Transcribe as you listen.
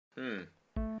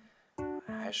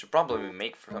I should probably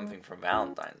make something for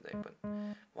Valentine's Day, but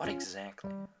what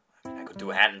exactly? I mean, I could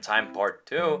do a Hat in Time Part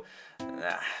 2.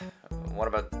 What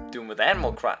about Doom with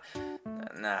Animal Cry?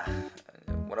 Nah.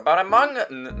 What about Among Us?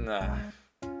 Nah.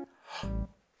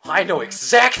 I know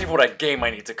exactly what a game I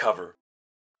need to cover.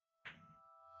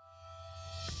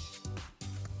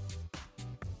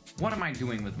 What am I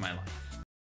doing with my life?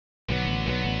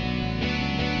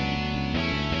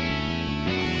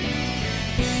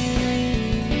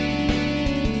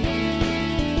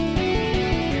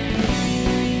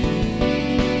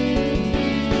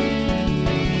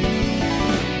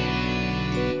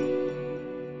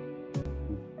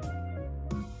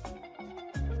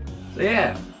 So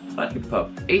yeah,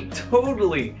 Huniepop, a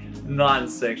totally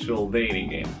non-sexual dating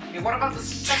game. Hey, what about the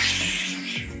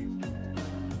sex?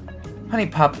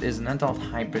 Huniepop is an adult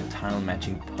hybrid tile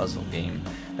matching puzzle game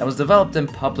that was developed and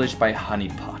published by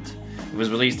Huniepop. It was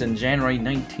released in January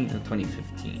 19th of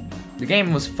 2015. The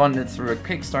game was funded through a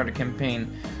Kickstarter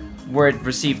campaign where it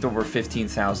received over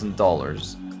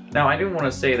 $15,000. Now, I do want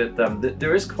to say that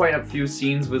there is quite a few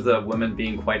scenes with women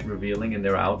being quite revealing in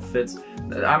their outfits.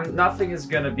 Nothing is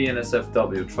going to be an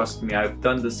SFW, trust me, I've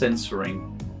done the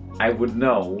censoring. I would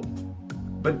know.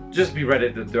 But just be ready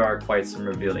that there are quite some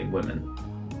revealing women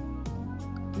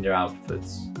in their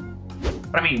outfits.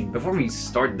 But I mean, before we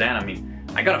start that,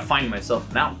 I gotta find myself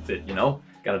an outfit, you know?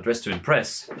 Gotta dress to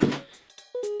impress.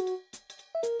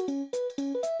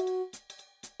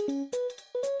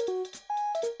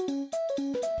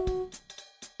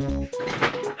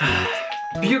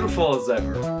 Beautiful as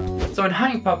ever. So in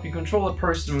Huniepop, you control a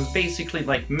person who's basically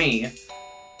like me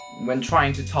when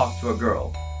trying to talk to a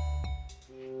girl.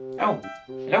 Oh,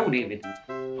 hello, David.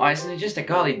 Oh, isn't it just a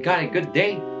call? It got a good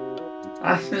day.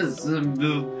 I'm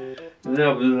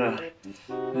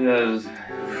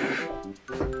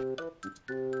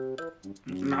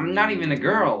not even a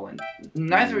girl, and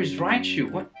neither is Raichu.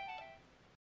 What?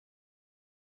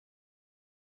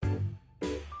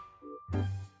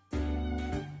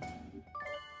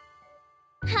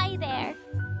 Hi there.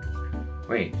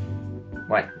 Wait,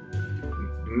 what?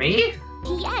 Me?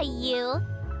 Yeah, you.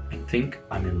 I think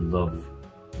I'm in love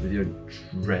with your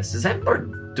dress. Is that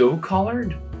Bordeaux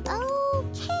colored?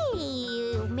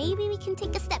 Okay, maybe we can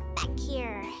take a step back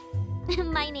here.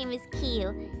 My name is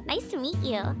Kiyu. Nice to meet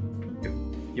you.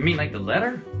 You mean like the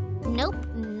letter? Nope,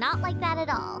 not like that at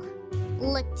all.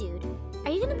 Look, dude,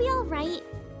 are you gonna be alright?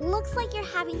 Looks like you're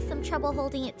having some trouble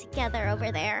holding it together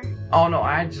over there. Oh no,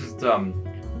 I just,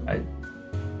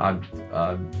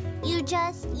 You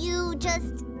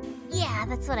just... Yeah,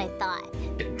 that's what I thought.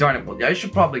 Darn it, well, I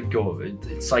should probably go.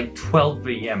 It's like 12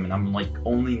 AM and I'm like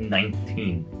only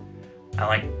 19.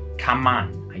 Come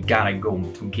on, I gotta go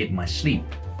to get my sleep.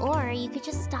 Or you could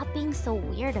just stop being so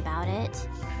weird about it.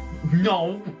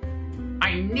 No,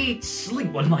 I need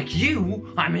sleep. Unlike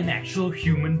you, I'm an actual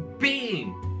human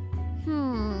being.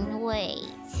 Wait.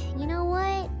 You know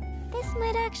what? This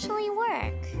might actually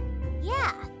work.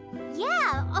 Yeah.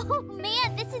 Oh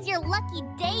man, this is your lucky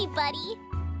day, buddy.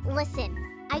 Listen,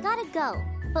 I gotta go,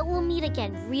 but we'll meet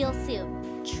again real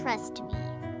soon. Trust me.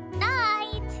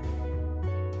 Night!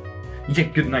 Yeah,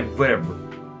 good night, whatever.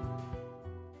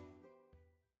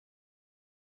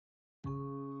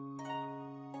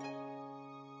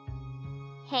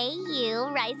 Hey you,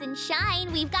 rise and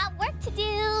shine, we've got work to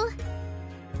do!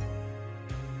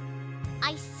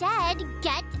 I said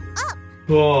get up!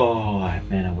 Oh,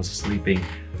 man, I was sleeping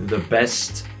the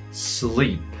best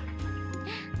sleep.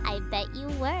 I bet you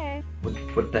were.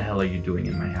 What the hell are you doing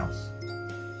in my house?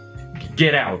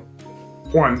 Get out,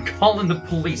 or I'm calling the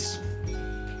police.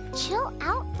 Chill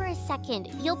out for a second.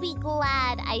 You'll be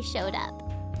glad I showed up.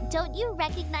 Don't you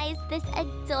recognize this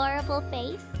adorable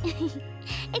face?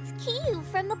 It's Kiyu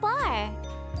from the bar.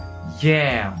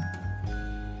 Yeah,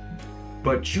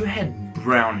 but you had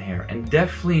brown hair and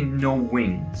definitely no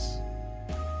wings.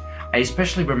 I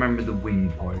especially remember the wing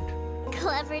part.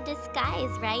 Clever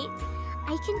disguise, right?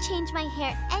 I can change my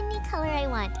hair any color I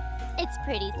want. It's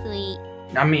pretty sweet.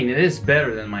 I mean, it is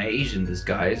better than my Asian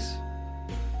disguise.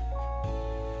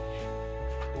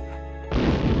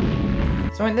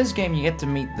 So in this game you get to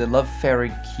meet the love fairy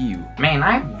Kiyu. Man,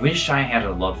 I wish I had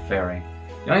a love fairy.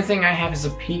 The only thing I have is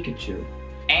a Pikachu.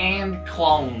 And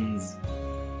clones.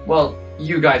 Well,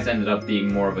 you guys ended up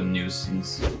being more of a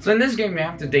nuisance. So in this game you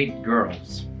have to date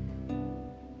girls.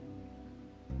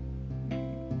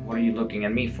 What are you looking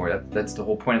at me for? That's the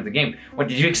whole point of the game. What,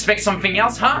 did you expect something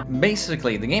else, huh?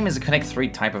 Basically, the game is a Connect 3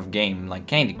 type of game, like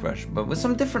Candy Crush, but with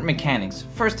some different mechanics.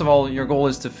 First of all, your goal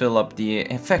is to fill up the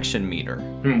affection meter.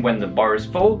 When the bar is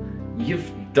full,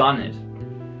 you've done it.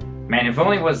 Man, if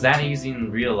only it was that easy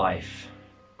in real life.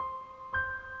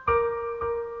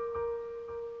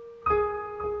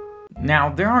 Now,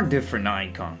 there are different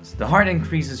icons. The heart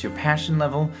increases your passion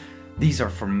level. These are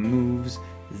for moves.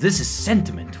 This is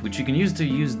sentiment, which you can use to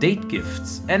use date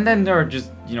gifts. And then there are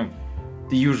just, you know,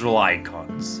 the usual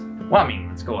icons. Well, I mean,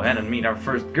 let's go ahead and meet our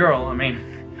first girl. I mean,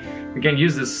 we can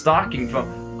use this stalking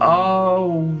phone.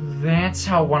 Oh, that's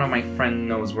how one of my friends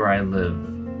knows where I live.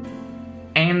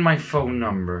 And my phone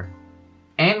number.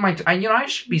 And my, you know, I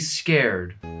should be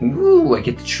scared. Ooh, I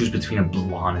get to choose between a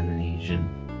blonde and an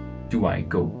Asian. Do I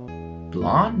go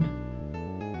blonde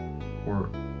or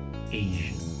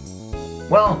Asian?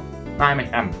 Well, I'm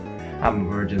a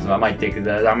virgin, so I might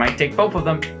take both of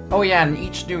them. Oh yeah, and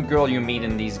each new girl you meet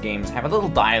in these games have a little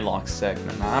dialogue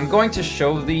segment. I'm going to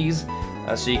show these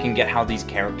so you can get how these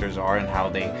characters are and how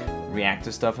they react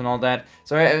to stuff and all that.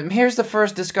 So here's the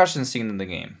first discussion scene in the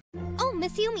game. Oh,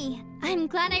 Miss Yumi, I'm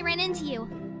glad I ran into you.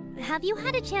 Have you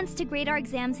had a chance to grade our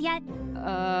exams yet?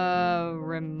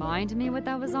 Remind me what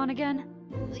that was on again?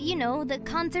 You know, the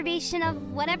conservation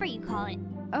of whatever you call it.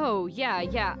 Oh,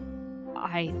 yeah.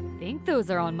 I think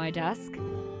those are on my desk.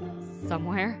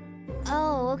 Somewhere.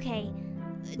 Oh, okay.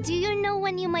 Do you know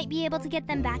when you might be able to get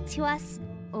them back to us?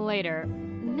 Later.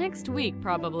 Next week,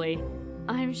 probably.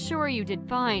 I'm sure you did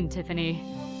fine, Tiffany.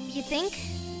 You think?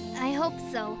 I hope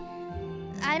so.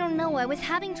 I don't know, I was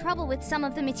having trouble with some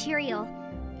of the material.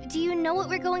 Do you know what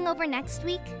we're going over next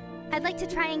week? I'd like to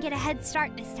try and get a head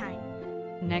start this time.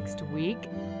 Next week?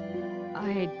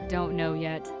 I don't know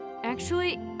yet.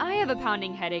 Actually, I have a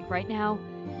pounding headache right now.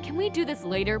 Can we do this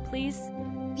later, please?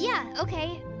 Yeah,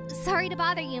 okay. Sorry to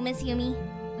bother you, Miss Yumi.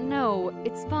 No,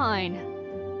 it's fine.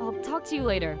 I'll talk to you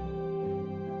later.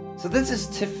 So this is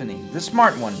Tiffany, the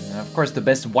smart one, and of course the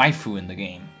best waifu in the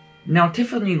game. Now,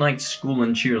 Tiffany likes school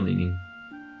and cheerleading.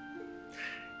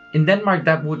 In Denmark,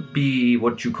 that would be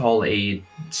what you call a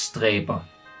streber.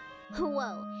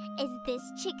 Whoa, is this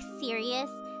chick serious?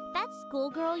 That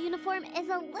schoolgirl uniform is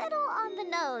a little on the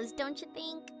nose, don't you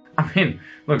think? I mean,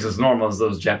 looks as normal as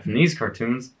those Japanese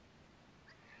cartoons.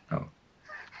 Oh.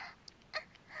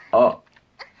 Oh.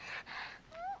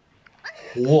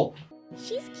 Whoa.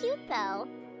 She's cute though.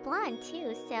 Blonde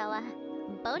too, so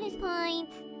bonus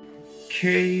points.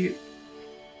 Okay.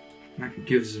 That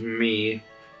gives me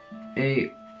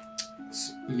a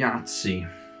Yahtzee.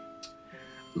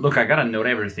 Look, I gotta note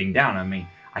everything down. I mean,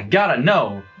 I gotta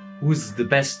know who's the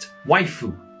best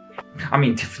waifu. I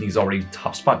mean, Tiffany's already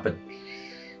top spot, but...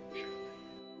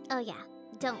 Oh yeah,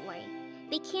 don't worry.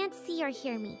 They can't see or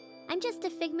hear me. I'm just a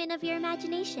figment of your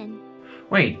imagination.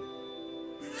 Wait.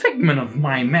 Figment of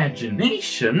my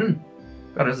imagination?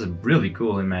 God, that's a really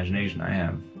cool imagination I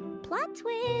have. Plot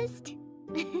twist!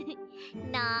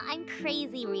 Nah, I'm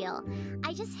crazy real.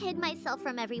 I just hid myself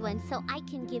from everyone so I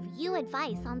can give you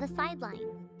advice on the sidelines.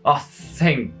 Oh,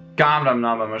 thank God I'm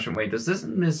not a mushroom. Wait, does this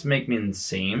make me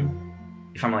insane?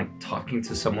 If I'm like talking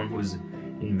to someone who's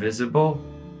invisible?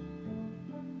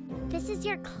 This is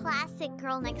your classic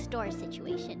girl next door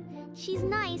situation. She's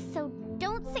nice, so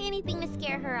don't say anything to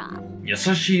scare her off. I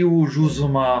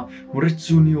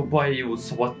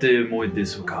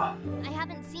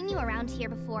haven't seen you around here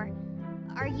before.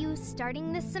 Are you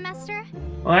starting this semester?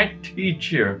 I teach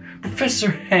here.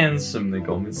 Professor Handsome, they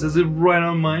call me. It says it right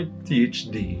on my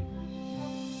PhD.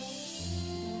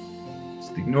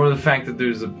 Just ignore the fact that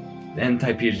there's a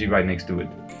anti-PhD right next to it.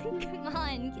 Come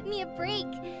on, give me a break.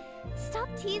 Stop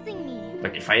teasing me.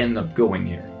 Like, if I end up going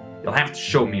here, you'll have to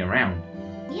show me around.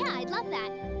 Yeah, I'd love that.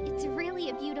 It's really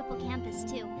a beautiful campus,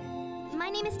 too. My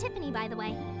name is Tiffany, by the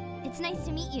way. It's nice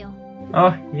to meet you.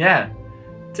 Oh, yeah.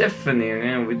 Tiffany,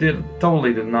 man, we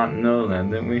totally did not know that,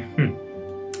 did we?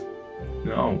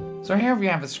 No. So here we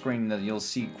have a screen that you'll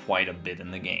see quite a bit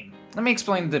in the game. Let me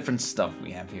explain the different stuff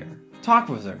we have here. Talk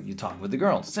with her, you talk with the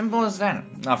girl. Simple as that.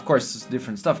 Now, of course,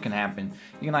 different stuff can happen.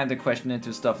 You can either question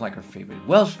into stuff like her favorite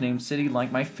Welsh name city,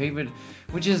 like my favorite,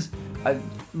 which is...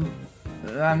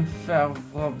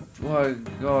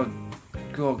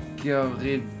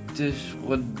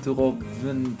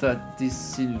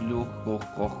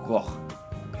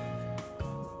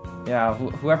 Yeah,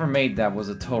 whoever made that was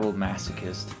a total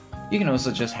masochist. You can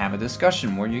also just have a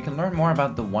discussion where you can learn more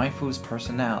about the waifu's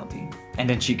personality, and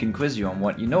then she can quiz you on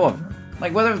what you know of her.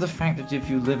 Like whether the fact that if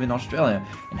you live in Australia,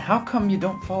 and how come you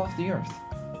don't fall off the earth?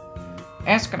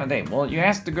 Ask on a date. Well, you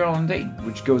ask the girl on a date,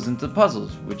 which goes into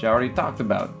puzzles, which I already talked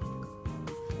about.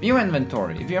 View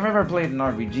inventory. If you've ever played an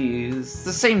RPG, it's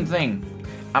the same thing.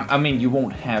 I mean, you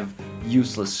won't have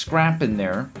useless scrap in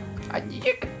there.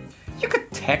 You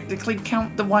could technically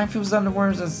count the waifu's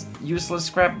underwears as useless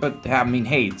scrap, but I mean,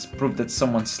 hey, it's proof that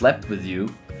someone slept with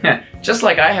you. Just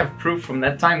like I have proof from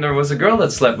that time there was a girl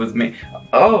that slept with me.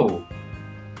 Oh!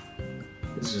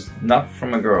 This is not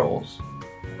from a girl's.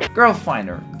 Girl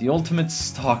Finder, the ultimate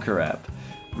stalker app.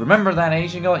 Remember that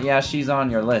Asian girl? Yeah, she's on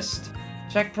your list.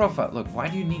 Check profile. Look, why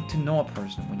do you need to know a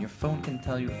person when your phone can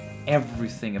tell you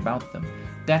everything about them?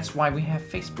 That's why we have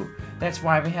Facebook. That's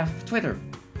why we have Twitter.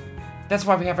 That's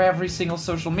why we have every single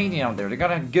social media out there. They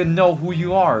gotta know who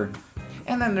you are.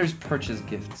 And then there's purchase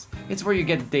gifts. It's where you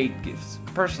get date gifts,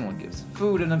 personal gifts,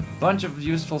 food, and a bunch of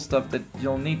useful stuff that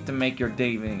you'll need to make your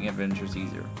dating adventures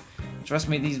easier. Trust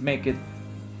me, these make it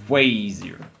way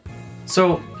easier.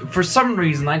 So, for some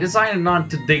reason, I decided not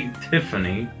to date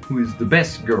Tiffany, who is the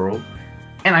best girl,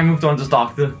 and I moved on to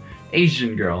stalk the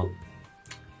Asian girl.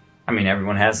 I mean,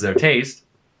 everyone has their taste.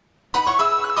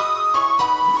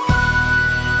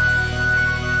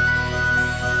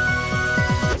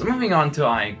 So moving on to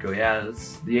Aiko, yeah,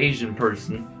 that's the Asian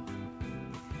person.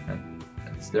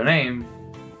 That's their name.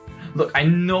 Look, I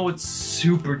know it's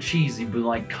super cheesy, but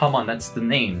like, come on, that's the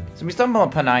name. So we stumble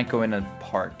upon Aiko in a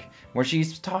park, where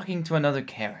she's talking to another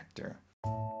character.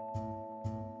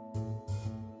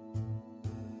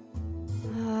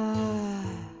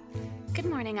 Good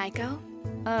morning, Aiko.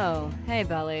 Oh, hey,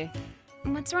 Belly.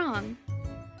 What's wrong?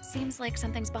 Seems like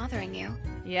something's bothering you.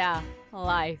 Yeah,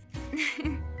 life.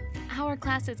 How are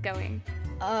classes going?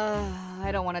 I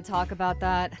don't want to talk about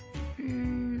that.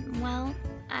 Well,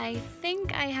 I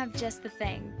think I have just the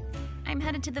thing. I'm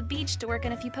headed to the beach to work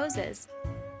on a few poses.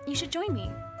 You should join me.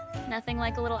 Nothing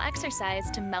like a little exercise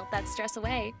to melt that stress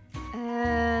away.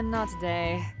 Not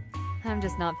today. I'm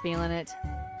just not feeling it.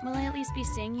 Will I at least be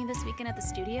seeing you this weekend at the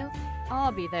studio?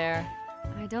 I'll be there.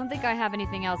 I don't think I have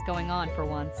anything else going on for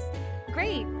once.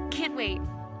 Great! Can't wait.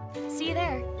 See you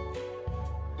there.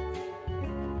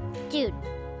 Dude,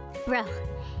 bro,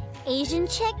 Asian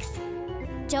chicks?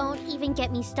 Don't even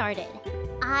get me started.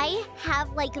 I have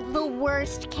like the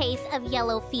worst case of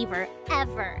yellow fever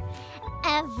ever.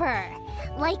 Ever.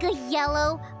 Like a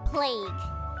yellow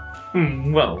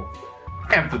plague. Well,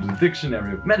 after the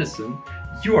dictionary of medicine,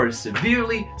 you are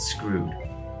severely screwed.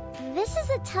 This is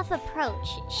a tough approach.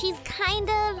 She's kind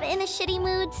of in a shitty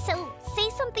mood, so say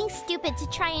something stupid to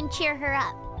try and cheer her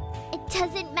up. It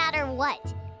doesn't matter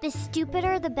what. The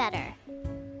stupider, the better.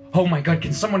 Oh my god,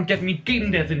 can someone get me game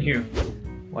death in here?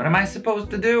 What am I supposed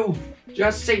to do?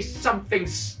 Just say something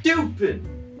stupid!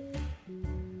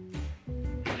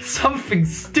 Something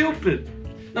stupid!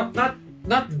 No, not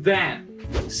that.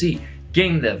 See,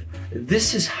 game dev,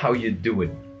 this is how you do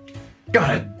it. God,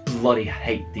 I bloody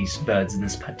hate these birds in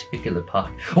this particular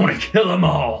park. I want to kill them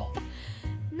all!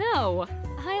 No,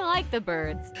 I like the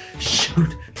birds.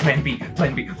 Shoot! Plan B,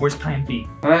 plan B. Where's plan B?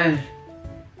 I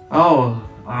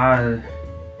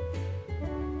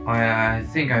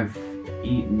think I've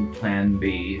eaten plan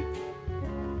B.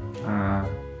 I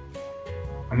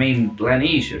mean, plan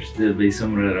E should still be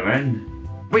somewhere around.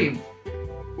 Wait,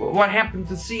 what happened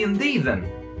to C and D then?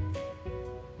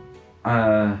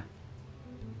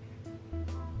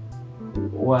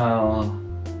 Well,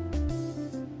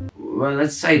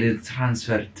 let's say they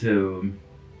transferred to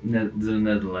the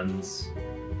Netherlands.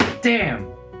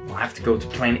 Damn! I'll have to go to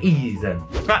plan E then.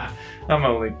 Ha! I'm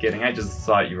only kidding, I just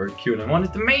thought you were cute and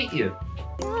wanted to meet you.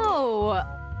 Oh,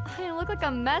 I look like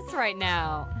a mess right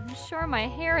now. I'm sure my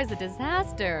hair is a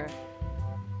disaster.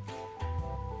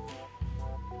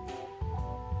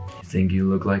 You think you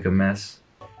look like a mess?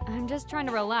 I'm just trying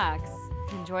to relax,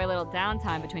 enjoy a little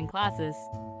downtime between classes.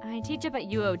 I teach up at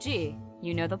UOG.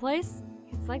 You know the place?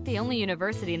 It's like the only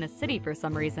university in the city for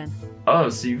some reason. Oh,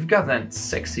 so you've got that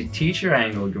sexy teacher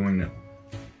angle going there.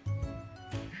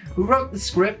 Who wrote the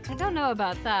script? I don't know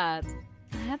about that.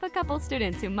 I have a couple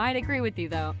students who might agree with you,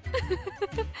 though.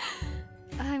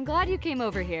 I'm glad you came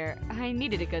over here. I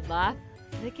needed a good laugh.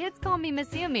 The kids call me Miss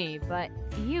Yumi, but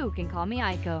you can call me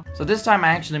Aiko. So this time I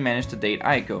actually managed to date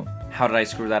Aiko. How did I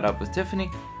screw that up with Tiffany?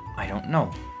 I don't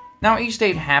know. Now each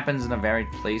date happens in a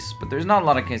varied place, but there's not a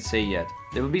lot I can say yet.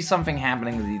 There will be something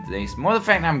happening with these days, more the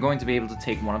fact that I'm going to be able to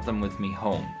take one of them with me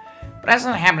home. But that's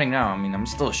not happening now. I mean, I'm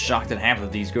still shocked that half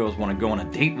of these girls want to go on a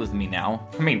date with me now.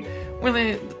 I mean,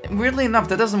 weirdly enough,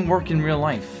 that doesn't work in real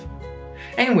life.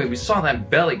 Anyway, we saw that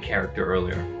Belly character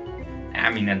earlier.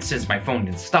 I mean, and since my phone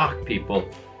can stalk people,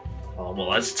 well,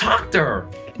 let's talk to her.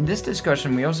 In this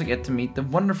discussion, we also get to meet the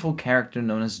wonderful character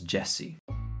known as Jessie.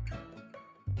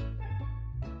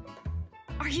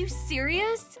 Are you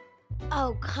serious?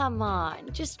 Oh, come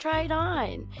on. Just try it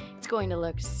on. It's going to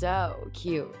look so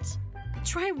cute.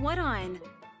 Try what on?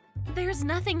 There's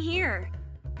nothing here.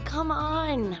 Come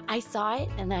on. I saw it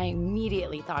and I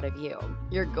immediately thought of you.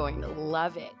 You're going to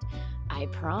love it. I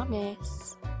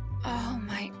promise. Oh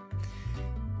my...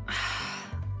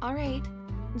 Alright,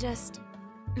 just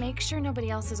make sure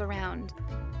nobody else is around.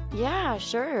 Yeah,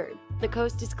 sure. The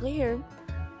coast is clear.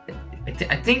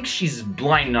 I think she's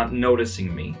blind, not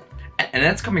noticing me. And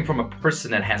that's coming from a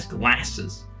person that has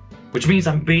glasses. Which means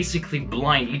I'm basically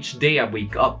blind each day I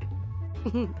wake up.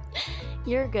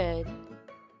 You're good.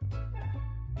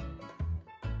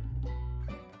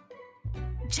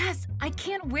 Jess, I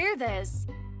can't wear this.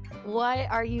 What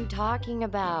are you talking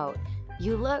about?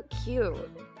 You look cute.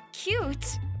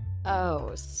 Cute?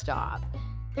 Oh, stop.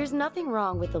 There's nothing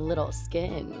wrong with a little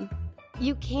skin.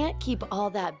 You can't keep all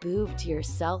that boob to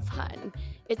yourself, hun.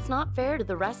 It's not fair to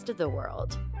the rest of the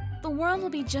world. The world will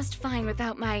be just fine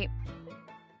without my...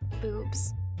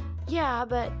 boobs. Yeah,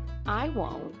 but I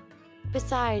won't.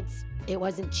 Besides, it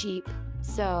wasn't cheap,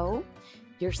 so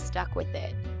you're stuck with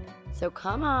it. So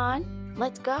come on,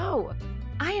 let's go.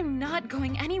 I am not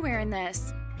going anywhere in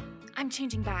this. I'm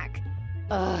changing back.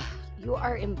 Ugh, you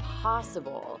are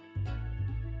impossible.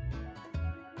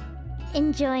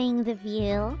 Enjoying the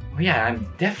view? Oh yeah,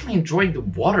 I'm definitely enjoying the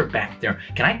water back there.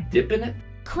 Can I dip in it?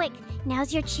 Quick,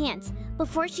 now's your chance.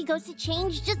 Before she goes to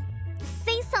change, just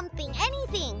say something,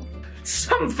 anything.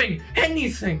 Something!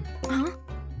 Anything! Huh?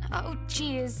 Oh,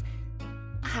 jeez.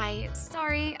 Hi,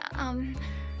 sorry, I'm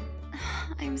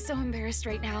so embarrassed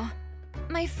right now.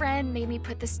 My friend made me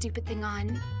put this stupid thing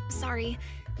on. Sorry.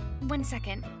 1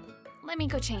 second. Let me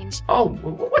go change. Oh,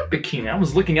 what bikini? I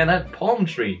was looking at that palm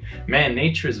tree. Man,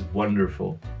 nature is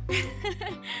wonderful.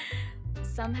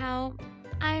 Somehow,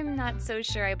 I'm not so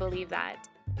sure I believe that.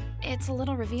 It's a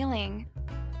little revealing,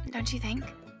 don't you think?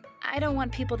 I don't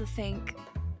want people to think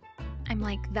I'm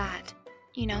like that,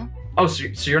 you know? Oh, so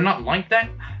you're not like that?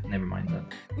 Never mind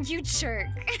that. You jerk.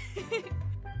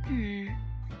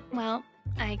 Well,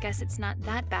 I guess it's not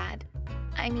that bad.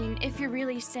 I mean, if you're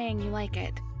really saying you like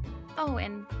it. Oh,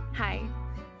 and hi.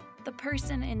 The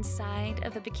person inside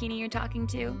of the bikini you're talking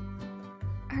to,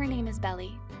 her name is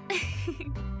Belly.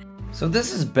 So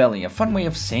this is Belly, a fun way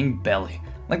of saying belly.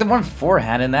 Like the one 4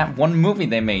 had in that one movie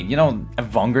they made, you know,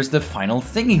 Avonger's the final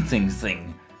thingy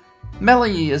thing.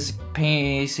 Belly is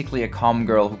basically a calm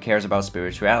girl who cares about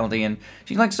spirituality, and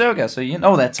she likes yoga, so you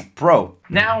know that's a pro.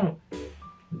 Now,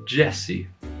 Jessie.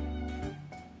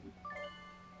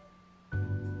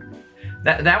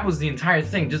 That was the entire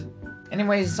thing, just...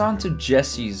 Anyways, on to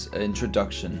Jessie's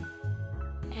introduction.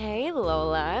 Hey,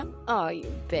 Lola. Oh,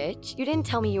 you bitch. You didn't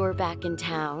tell me you were back in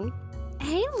town.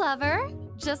 Hey, lover.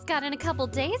 Just got in a couple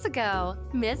days ago.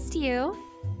 Missed you.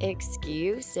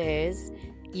 Excuses.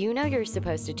 You know you're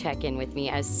supposed to check in with me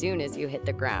as soon as you hit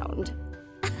the ground.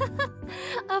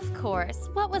 Of course.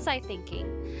 What was I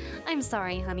thinking? I'm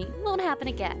sorry, honey. Won't happen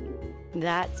again.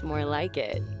 That's more like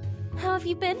it. How have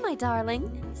you been, my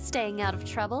darling? Staying out of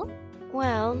trouble?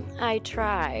 Well, I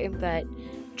try, but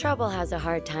trouble has a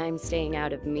hard time staying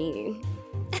out of me.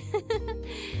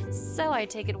 So I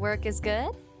take it work is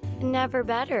good? Never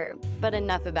better, but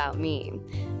enough about me.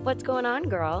 What's going on,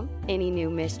 girl? Any new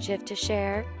mischief to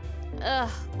share? Ugh,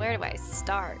 where do I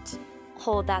start?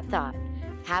 Hold that thought.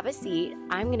 Have a seat.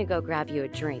 I'm gonna go grab you a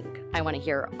drink. I want to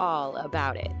hear all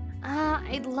about it.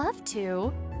 I'd love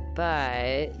to.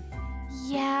 But...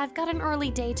 Yeah, I've got an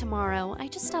early day tomorrow. I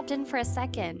just stopped in for a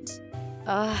second.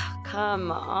 Ugh,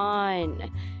 come on.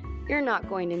 You're not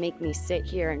going to make me sit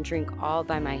here and drink all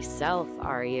by myself,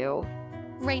 are you?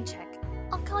 Rain check.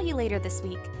 I'll call you later this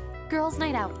week. Girls'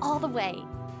 night out all the way.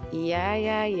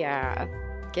 Yeah.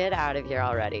 Get out of here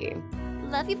already.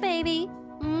 Love you, baby.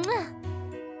 Mwah.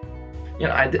 You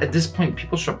know, at this point,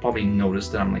 people should probably notice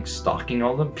that I'm like stalking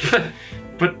all of them.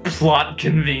 But plot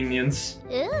convenience.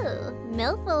 Ooh,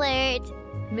 MILF alert.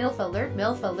 MILF alert,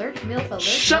 MILF alert, MILF alert,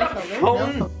 Shut MILF up, alert,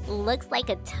 phone! MILF alert. Looks like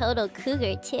a total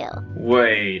cougar, too.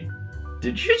 Wait,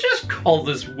 did you just call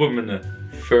this woman a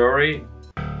furry?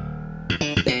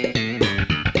 I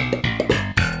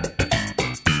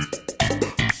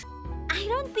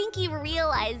don't think you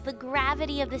realize the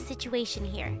gravity of the situation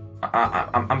here.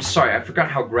 I'm sorry, I forgot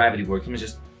how gravity works. Let me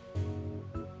just...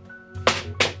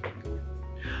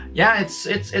 Yeah,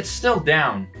 it's still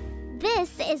down.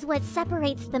 This is what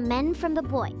separates the men from the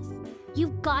boys.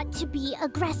 You've got to be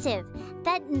aggressive.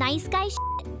 That nice guy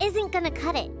isn't gonna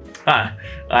cut it. Ha,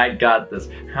 I got this.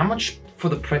 How much for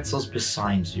the pretzels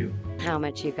besides you? How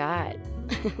much you got?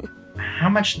 How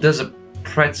much does a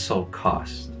pretzel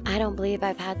cost? I don't believe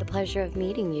I've had the pleasure of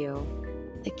meeting you.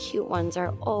 The cute ones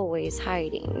are always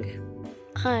hiding.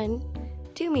 Hun,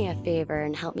 do me a favor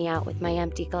and help me out with my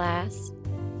empty glass.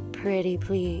 Pretty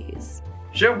please.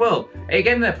 Sure will. Hey,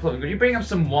 get in that plug. Could you bring up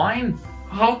some wine?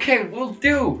 Okay, will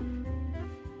do.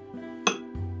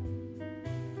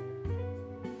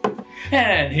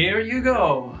 And here you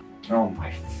go. Oh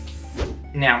my...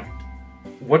 Now,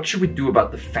 what should we do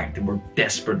about the fact that we're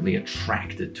desperately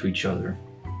attracted to each other?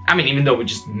 I mean, even though we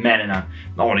just met and I'm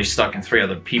already stuck in 3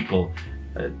 other people,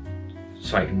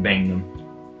 so I can bang them.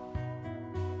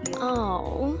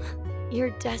 Oh,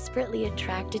 you're desperately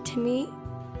attracted to me?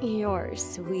 You're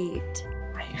sweet.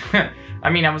 I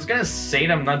mean, I was gonna say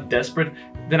that I'm not desperate,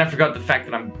 then I forgot the fact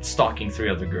that I'm stalking 3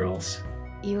 other girls.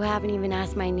 You haven't even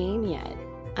asked my name yet.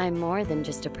 I'm more than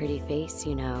just a pretty face,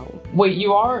 you know. Wait,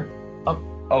 you are?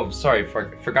 Oh, sorry,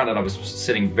 forgot that I was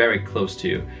sitting very close to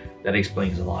you. That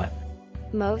explains a lot.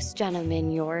 Most gentlemen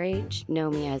your age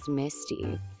know me as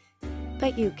Misty,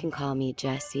 but you can call me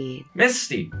Jessie.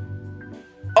 Misty!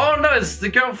 Oh no, it's the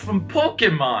girl from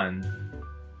Pokemon!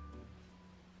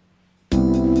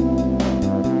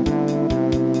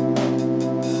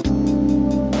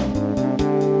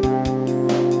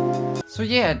 So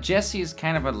yeah, Jessie is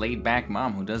kind of a laid-back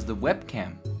mom who does the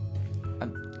webcam.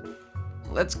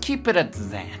 Let's keep it at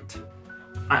that.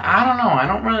 I don't know, I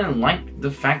don't really like the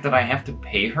fact that I have to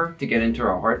pay her to get into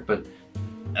her heart, but...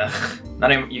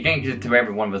 you can't get to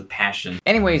everyone with passion.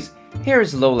 Anyways,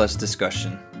 here's Lola's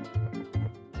discussion.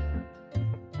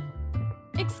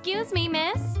 Excuse me,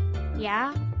 miss?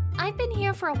 Yeah? I've been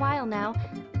here for a while now.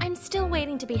 I'm still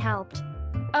waiting to be helped.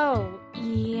 Oh,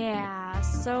 yeah,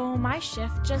 so my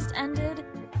shift just ended.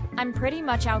 I'm pretty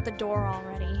much out the door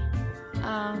already.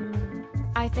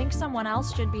 I think someone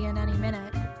else should be in any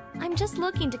minute. I'm just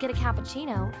looking to get a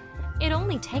cappuccino. It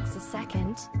only takes a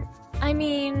second. I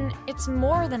mean, it's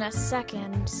more than a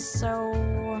second, so...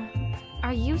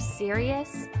 Are you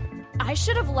serious? I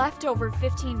should have left over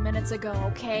 15 minutes ago,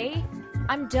 okay?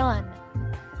 I'm done.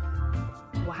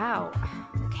 Wow,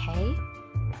 okay.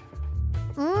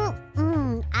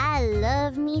 I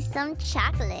love me some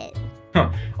chocolate.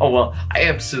 Huh. Oh well, I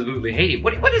absolutely hate it.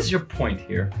 What is your point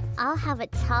here? I'll have a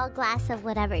tall glass of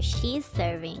whatever she's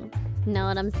serving. Know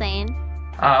what I'm saying?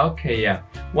 Okay, yeah.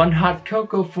 1 hot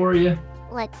cocoa for you.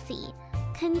 Let's see.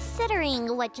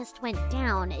 Considering what just went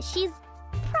down, she's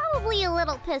probably a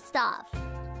little pissed off.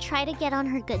 Try to get on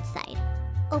her good side.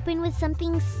 Open with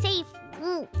something safe,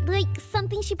 like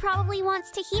something she probably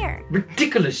wants to hear.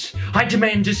 Ridiculous! I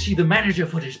demand to see the manager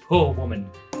for this poor woman.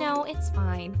 No, it's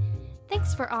fine.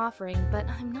 Thanks for offering, but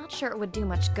I'm not sure it would do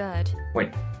much good.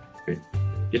 Wait,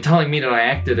 you're telling me that I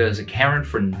acted as a Karen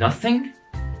for nothing?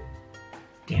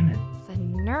 Damn it. The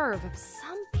nerve of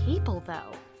some people,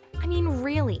 though. I mean,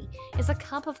 really, is a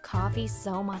cup of coffee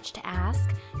so much to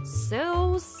ask?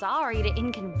 So sorry to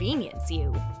inconvenience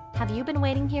you. Have you been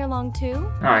waiting here long too?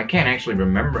 No, I can't actually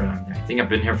remember. I think I've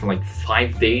been here for like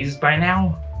 5 days by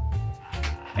now.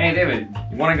 Hey David,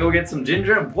 you wanna go get some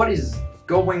ginger? What is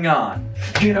going on?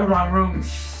 Get out of my room.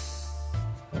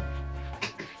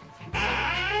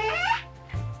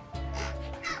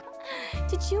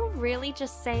 Did you really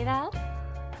just say that?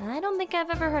 I don't think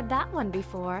I've ever heard that one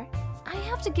before. I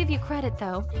have to give you credit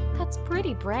though, that's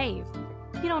pretty brave.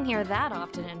 You don't hear that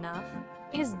often enough.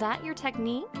 Is that your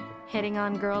technique? Hitting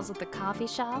on girls at the coffee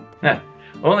shop?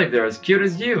 Only if they're as cute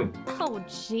as you. Oh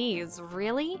jeez,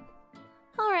 really?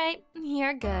 Alright,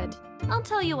 you're good. I'll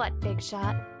tell you what, Big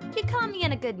Shot. You caught me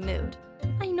in a good mood.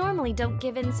 I normally don't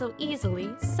give in so easily,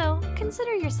 so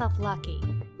consider yourself lucky.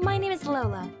 My name is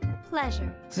Lola.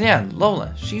 Pleasure. So yeah,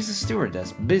 Lola, she's a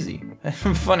stewardess, busy.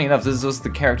 Funny enough, this was the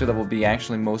character that will be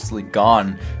actually mostly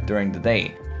gone during the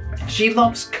day. She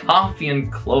loves coffee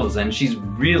and clothes, and she's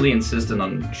really insistent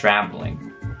on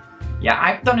traveling. Yeah,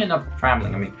 I've done enough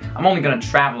traveling. I mean, I'm only gonna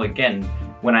travel again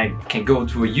when I can go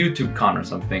to a YouTube con or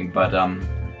something, but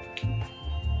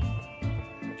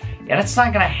yeah, that's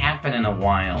not gonna happen in a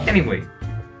while. Anyway,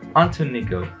 on to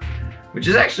Nico, which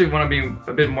is actually gonna be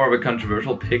a bit more of a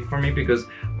controversial pick for me because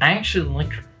I actually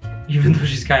like her, even though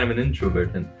she's kind of an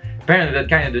introvert, and apparently that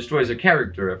kind of destroys her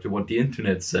character after what the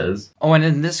internet says. Oh, and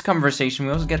in this conversation,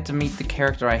 we also get to meet the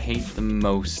character I hate the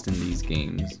most in these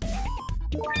games.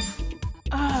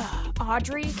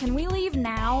 Audrey, can we leave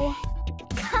now?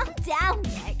 Calm down,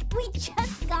 Nick. We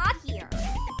just got here.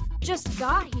 Just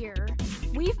got here?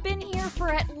 We've been here for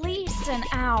at least an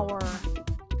hour.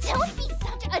 Don't be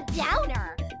such a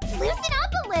downer. Loosen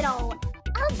up a little.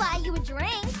 I'll buy you a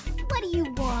drink. What do you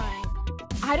want?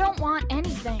 I don't want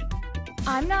anything.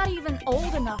 I'm not even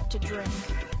old enough to drink.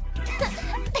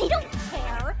 I don't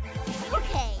care.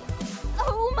 Okay.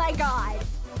 Oh my god.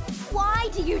 Why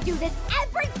do you do this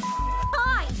every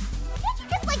time? Can't you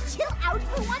just like chill out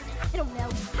for once? I don't know.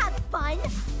 Have fun?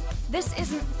 This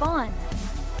isn't fun.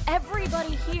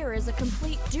 Everybody here is a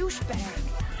complete douchebag.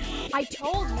 I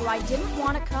told you I didn't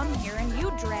want to come here and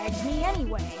you dragged me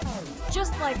anyway.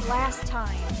 Just like last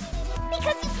time.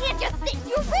 Because you can't just sit in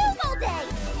your room all day.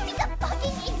 You need to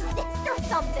fucking exist or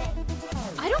something.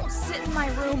 I don't sit in my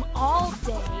room all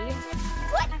day.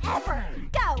 Whatever.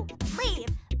 Go. Leave.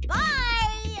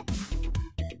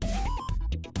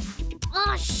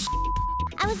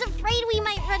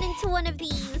 one of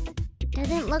these.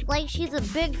 Doesn't look like she's a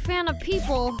big fan of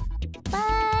people.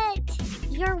 But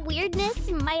your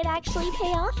weirdness might actually pay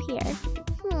off here.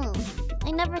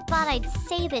 I never thought I'd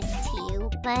say this to you,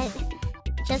 but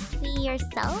just be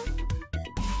yourself?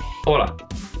 Hola.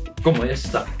 ¿Cómo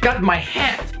está? Got my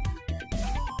hat!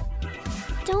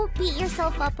 Don't beat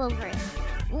yourself up over it.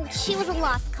 She was a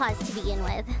lost cause to begin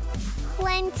with.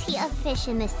 Plenty of fish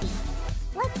in the sea.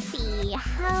 Let's see,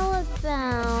 how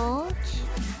about...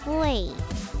 Wait,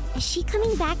 is she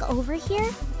coming back over here?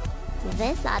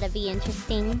 This ought to be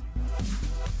interesting.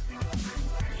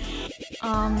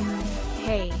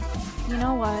 Hey, you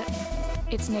know what?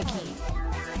 It's Nikki.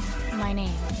 My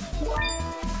name.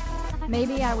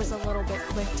 Maybe I was a little bit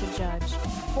quick to judge.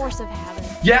 Force of habit.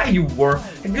 Yeah, you were.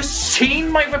 Have you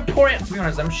seen my report? To be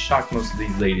honest, I'm shocked most of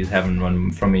these ladies haven't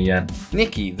run from me yet.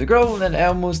 Nikki, the girl that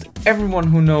almost everyone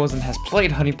who knows and has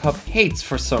played Huniepop hates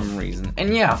for some reason.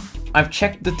 And yeah, I've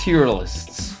checked the tier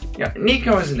lists. Yeah,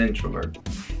 Nico is an introvert.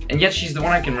 And yet she's the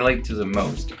one I can relate to the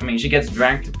most. I mean, she gets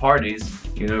dragged to parties,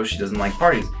 even though she doesn't like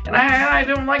parties. And I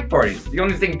don't like parties. The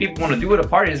only thing people want to do at a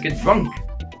party is get drunk.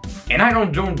 And I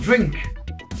don't drink.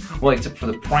 Well, except for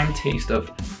the prime taste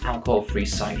of alcohol-free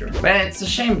cider. But it's a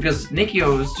shame because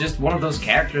Nikio is just one of those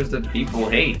characters that people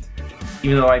hate.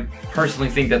 Even though I personally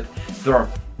think that there are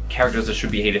characters that should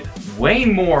be hated way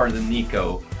more than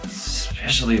Nico.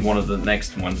 Especially one of the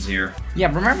next ones here.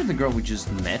 Yeah, remember the girl we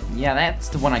just met? Yeah, that's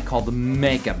the one I call the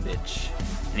Mega Bitch.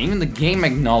 And even the game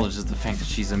acknowledges the fact that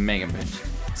she's a Mega Bitch.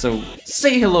 So,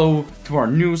 say hello to our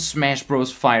new Smash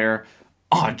Bros. Fighter,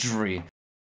 Audrey.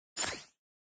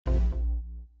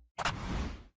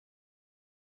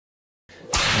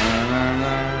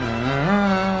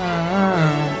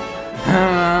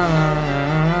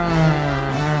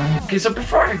 Okay, so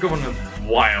before I go on a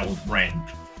wild rant,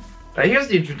 here's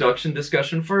the introduction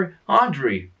discussion for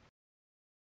Audrey.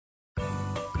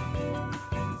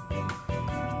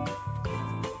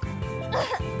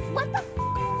 What the f?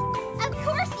 Of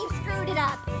course you screwed it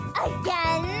up.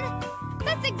 Again?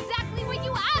 That's exactly what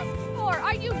you asked for!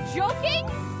 Are you joking?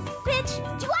 Bitch,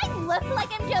 do I look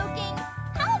like I'm joking?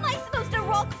 How am I supposed to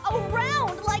walk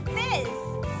around like this?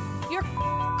 You're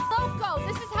loco!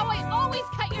 This is how I always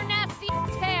cut your nasty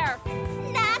hair!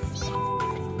 Nasty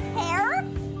hair?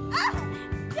 Ugh,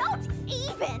 don't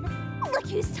even! Look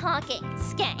who's talking,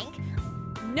 skank.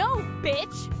 No,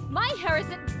 bitch! My hair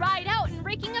isn't dried out and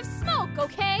reeking of smoke,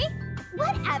 okay?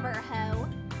 Whatever, ho.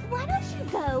 Why don't you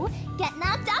go get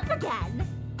knocked up again?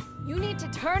 You need to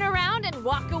turn around and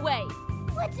walk away.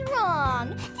 What's wrong?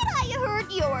 Did I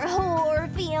hurt your whore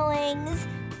feelings?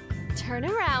 Turn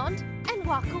around and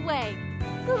walk away.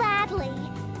 Gladly.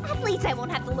 At least I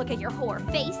won't have to look at your whore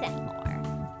face anymore.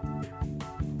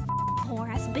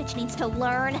 Whore-ass bitch needs to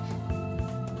learn.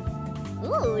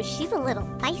 Ooh, she's a little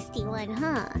feisty one,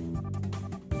 huh?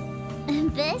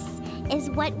 This is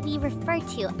what we refer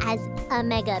to as a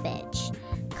mega bitch.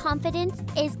 Confidence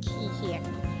is key here.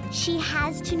 She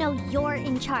has to know you're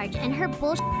in charge and her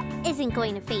bullshit isn't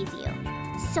going to faze you.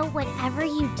 So whatever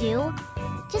you do,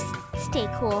 just stay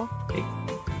cool. Hey,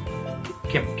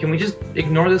 can we just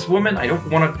ignore this woman? I don't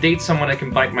want to date someone that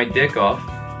can bite my dick off.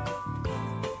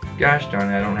 Gosh darn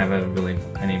it, I don't have really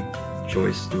any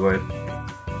choice, do I?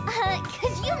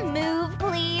 Could you move,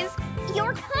 please?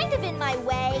 You're kind of in my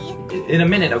way. In a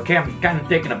minute, okay? I'm kind of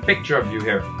taking a picture of you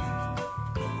here.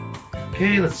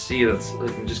 Okay, let's see.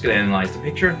 I'm just gonna analyze the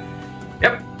picture.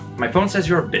 Yep, my phone says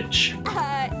you're a bitch.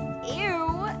 Ew.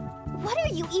 What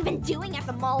are you even doing at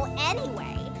the mall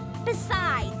anyway?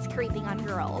 Besides creeping on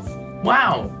girls.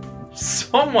 Wow,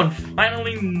 someone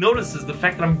finally notices the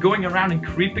fact that I'm going around and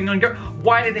creeping on girls.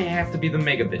 Why did they have to be the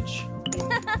mega bitch?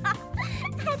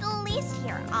 At least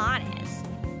you're honest.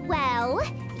 Well,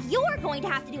 you're going to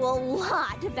have to do a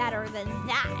lot better than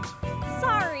that.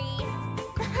 Sorry.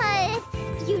 But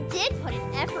you did put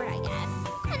in effort, I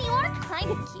guess. And you are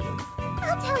kind of cute.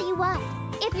 I'll tell you what,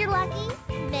 if you're lucky,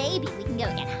 maybe we can go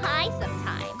get high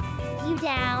sometime. You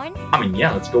down? I mean,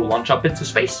 yeah, let's go launch up into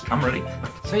space. I'm ready.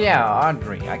 So yeah,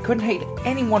 Audrey, I couldn't hate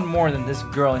anyone more than this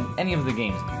girl in any of the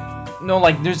games. No,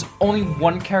 like, there's only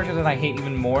one character that I hate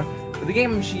even more, but the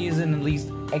game she is in at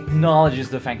least acknowledges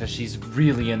the fact that she's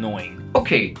really annoying.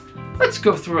 Okay, let's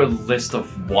go through a list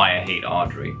of why I hate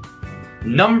Audrey.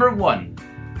 Number 1,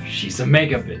 she's a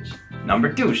mega bitch.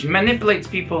 Number 2, she manipulates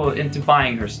people into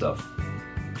buying her stuff.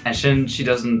 And she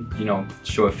doesn't, you know,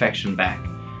 show affection back.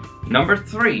 Number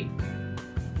 3,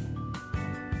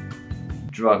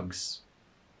 drugs.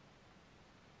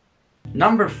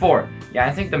 Number 4, yeah,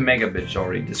 I think the mega bitch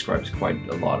already describes quite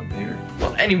a lot of here.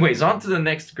 Well, anyways, on to the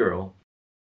next girl.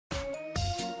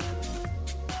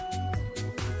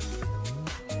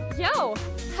 Yo,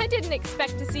 didn't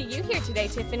expect to see you here today,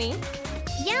 Tiffany.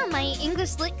 Yeah, my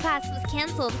English lit class was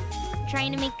canceled.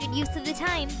 Trying to make good use of the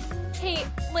time. Hey,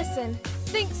 listen.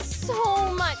 Thanks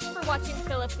so much for watching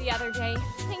Philip the other day.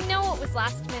 I know it was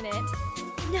last minute.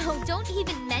 No, don't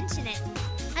even mention it.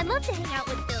 I'd love to hang out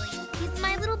with Billy. He's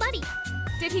my little buddy.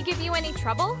 Did he give you any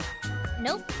trouble?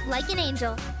 Nope, like an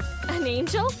angel. An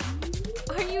angel?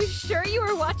 Are you sure you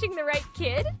were watching the right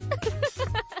kid?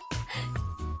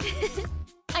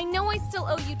 I know I still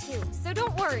owe you too, so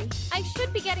don't worry. I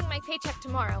should be getting my paycheck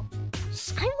tomorrow.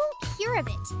 I won't hear of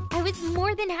it. I was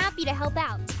more than happy to help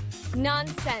out.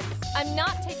 Nonsense. I'm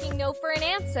not taking no for an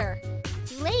answer.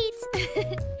 Too late.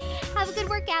 Have a good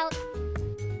workout.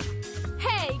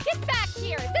 Hey, get back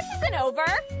here. This isn't over.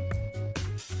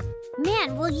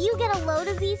 Man, will you get a load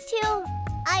of these two?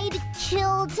 I'd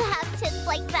kill to have tits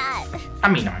like that. I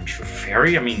mean, aren't you a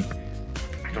fairy? I mean,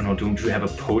 I don't know, don't you have a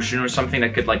potion or something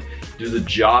that could, like, do the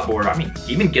job? Or, I mean,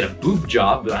 even get a boob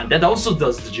job. That also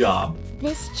does the job.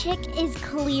 This chick is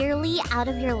clearly out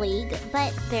of your league,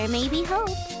 but there may be hope.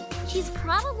 She's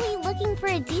probably looking for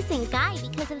a decent guy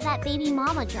because of that baby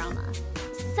mama drama.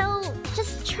 So,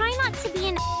 just try not to be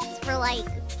an ass for like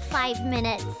 5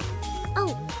 minutes.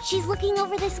 Oh, she's looking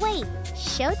over this way.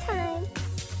 Showtime.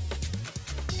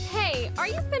 Hey, are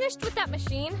you finished with that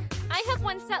machine? I have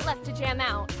one set left to jam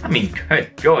out. I mean,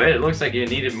 go ahead. It looks like you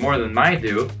need it more than I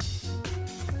do.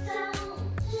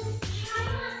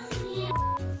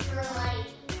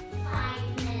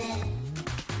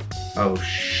 Oh,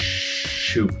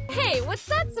 shoot. Hey, what's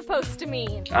that supposed to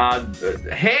mean?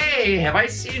 Hey, have I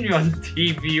seen you on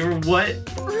TV or what?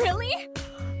 Really?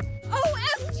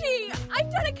 OMG!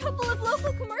 I've done a couple of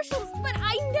local commercials, but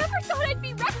I never thought I'd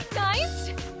be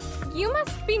recognized. You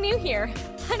must be new here.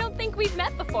 I don't think we've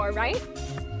met before, right?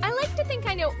 I like to think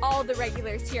I know all the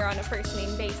regulars here on a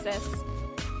first-name basis.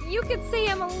 You could say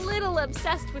I'm a little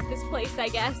obsessed with this place, I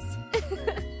guess.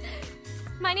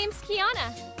 My name's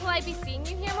Kiana. Will I be seeing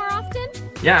you here more often?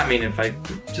 Yeah, I mean, if I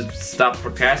just stop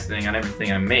procrastinating on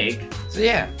everything I make. So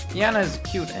yeah, Kiana is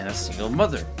cute and a single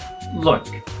mother. Look,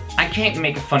 I can't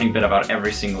make a funny bit about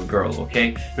every single girl,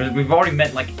 okay? We've already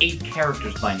met like 8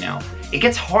 characters by now. It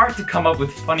gets hard to come up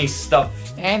with funny stuff.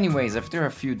 Anyways, after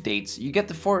a few dates, you get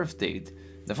the 4th date.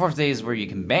 The 4th date is where you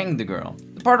can bang the girl.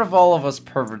 The part of all of us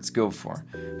perverts go for.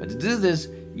 But to do this,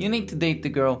 you need to date the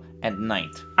girl at night.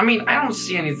 I mean, I don't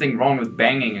see anything wrong with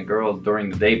banging a girl during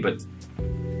the day, but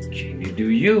can you do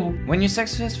you? When you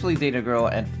successfully date a girl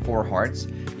at 4 hearts,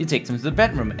 you take them to the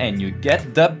bedroom and you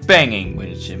get the banging,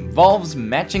 which involves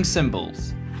matching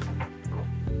symbols.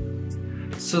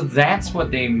 So that's what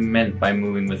they meant by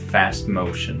moving with fast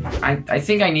motion. I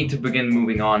think I need to begin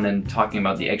moving on and talking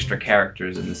about the extra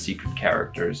characters and the secret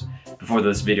characters before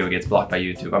this video gets blocked by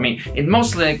YouTube. I mean, it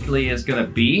most likely is gonna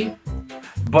be,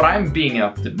 but I'm being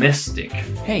optimistic.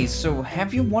 Hey, so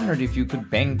have you wondered if you could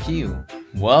bang Q?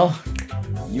 Well,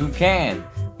 you can.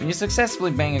 When you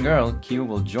successfully bang a girl, Q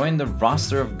will join the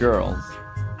roster of girls.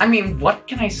 I mean, what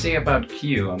can I say about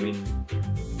Q? I mean,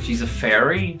 she's a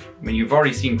fairy? I mean, you've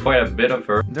already seen quite a bit of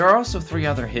her. There are also 3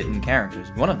 other hidden characters.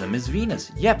 One of them is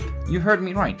Venus. Yep, you heard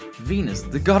me right. Venus,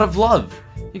 the god of love.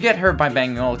 You get her by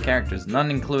banging all characters, none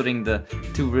including the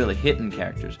 2 really hidden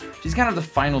characters. She's kind of the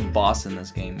final boss in this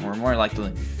game, or more like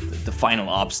the final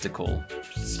obstacle.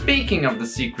 Speaking of the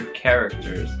secret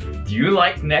characters, do you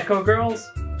like Neko girls?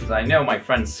 Because I know my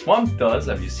friend Swamp does.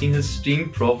 Have you seen his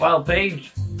Steam profile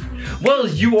page? Well,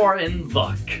 you are in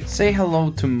luck. Say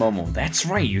hello to Momo. That's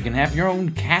right, you can have your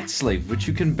own cat slave, which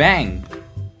you can bang.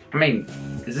 I mean,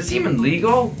 is this even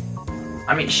legal?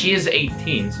 I mean, she is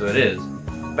 18, so it is.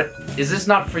 But is this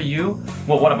not for you?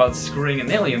 Well, what about screwing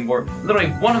an alien, where literally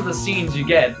one of the scenes you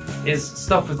get is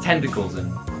stuff with tentacles in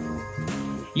it?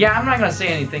 Yeah, I'm not gonna say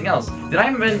anything else. Did I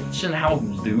mention how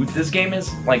lewd this game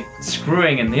is? Like,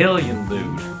 screwing an alien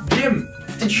lewd. Jim,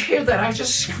 did you hear that? I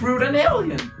just screwed an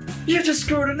alien. You just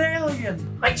screwed an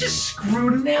alien. I just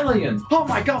screwed an alien. Oh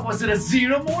my god, was it a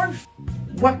xenomorph?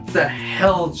 What the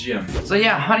hell, Jim? So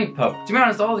yeah, Huniepop. To be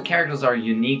honest, all the characters are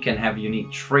unique and have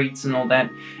unique traits and all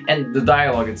that, and the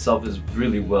dialogue itself is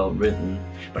really well written.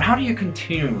 But how do you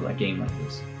continue a game like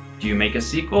this? Do you make a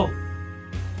sequel?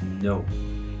 No.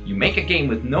 You make a game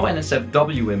with no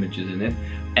NSFW images in it,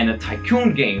 and a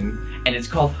tycoon game, and it's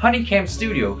called Huniecam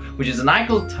Studio, which is an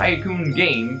idle tycoon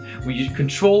game where you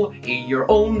control your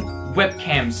own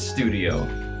webcam studio.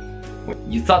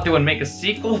 You thought they would make a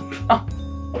sequel?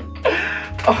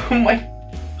 Oh my...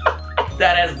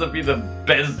 That has to be the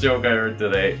best joke I heard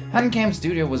today. Huniecam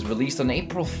Studio was released on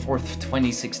April 4th,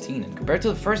 2016, and compared to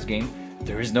the first game,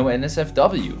 there is no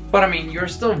NSFW. But I mean, you're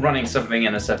still running something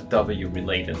NSFW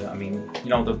related. I mean, you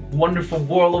know, the wonderful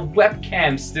world of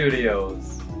webcam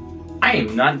studios. I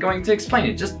am not going to explain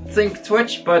it, just think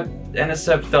Twitch, but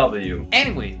NSFW.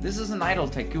 Anyway, this is an idol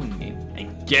tycoon game.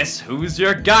 And guess who's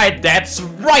your guide? That's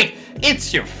right!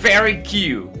 It's your fairy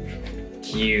Q.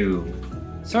 Q.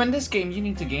 So in this game, you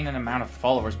need to gain an amount of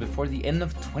followers before the end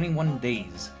of 21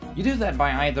 days. You do that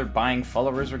by either buying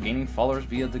followers or gaining followers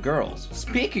via the girls.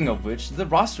 Speaking of which, the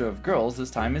roster of girls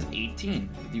this time is 18.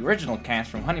 The original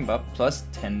cast from Huniepop plus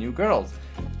 10 new girls.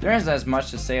 There isn't as much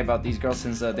to say about these girls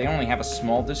since they only have a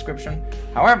small description.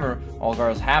 However, all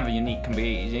girls have a unique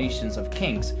combinations of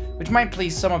kinks, which might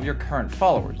please some of your current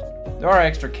followers. There are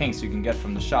extra kinks you can get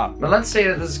from the shop. But let's say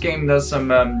that this game does some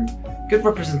good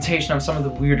representation of some of the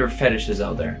weirder fetishes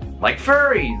out there. Like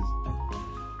furries!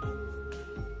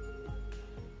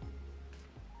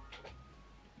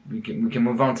 We can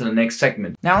move on to the next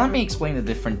segment. Now let me explain the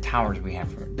different towers we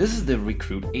have here. This is the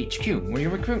Recruit HQ, where you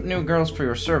recruit new girls for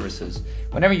your services.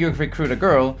 Whenever you recruit a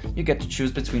girl, you get to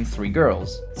choose between 3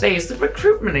 girls. Say, is the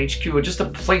Recruitment HQ just a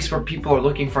place where people are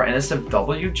looking for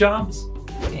NSFW jobs?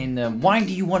 And why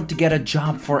do you want to get a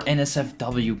job for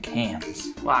NSFW cams?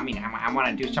 Well, I mean, I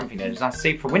want to do something that is not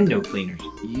safe for window cleaners.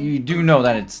 You do know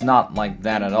that it's not like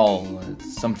that at all.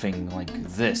 It's something like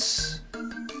this.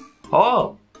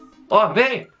 Oh, a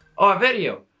video.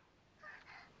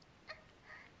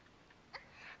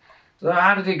 So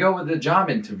how did it go with the job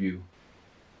interview?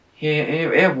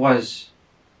 It was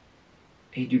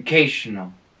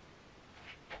educational.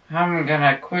 I'm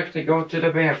gonna quickly go to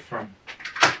the bathroom.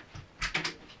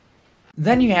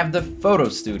 Then you have the photo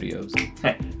studios.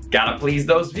 Gotta please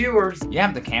those viewers. You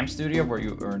have the camp studio where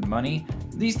you earn money.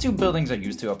 These 2 buildings are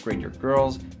used to upgrade your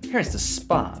girls. Here's the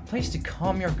spa, a place to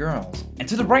calm your girls. And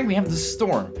to the right we have the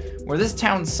store, where this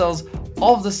town sells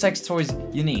all of the sex toys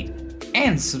you need.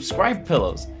 And subscribe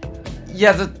pillows.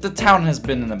 Yeah, the town has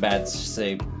been in a bad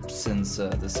shape since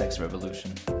the sex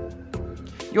revolution.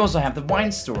 You also have the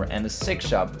wine store and the sex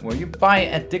shop, where you buy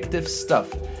addictive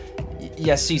stuff.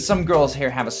 Yeah, see, some girls here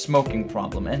have a smoking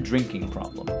problem and drinking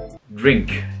problem.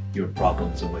 Drink your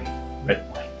problems away. Red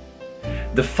wine.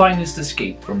 The finest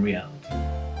escape from reality.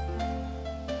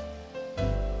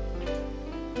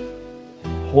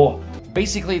 Oh.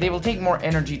 Basically, they will take more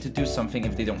energy to do something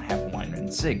if they don't have wine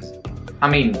and cigs. I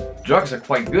mean, drugs are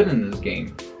quite good in this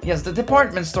game. Yes, the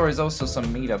department store is also some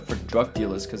meetup for drug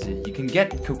dealers, because you can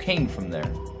get cocaine from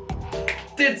there.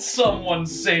 Did someone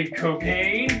say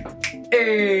cocaine?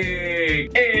 Hey!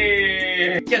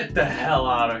 Get the hell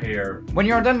out of here. When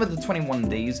you are done with the 21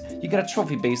 days, you get a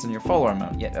trophy based on your follower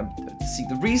amount. Yeah, see,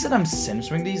 the reason I'm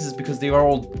censoring these is because they are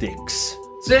all dicks.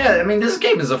 So yeah, I mean, this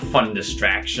game is a fun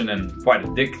distraction and quite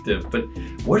addictive, but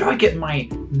where do I get my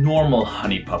normal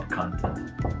Huniepop content?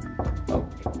 Oh.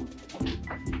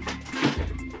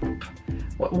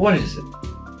 What is it?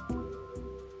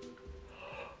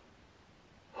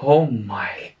 Oh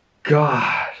my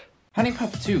god.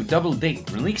 Huniepop 2 Double Date,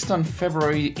 released on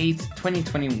February 8th,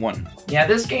 2021. Yeah,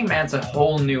 this game adds a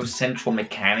whole new central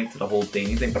mechanic to the whole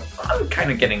dating thing, but I'm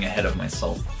kind of getting ahead of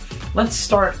myself. Let's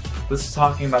start with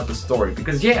talking about the story,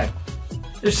 because yeah,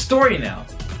 there's story now.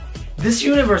 This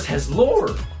universe has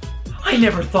lore. I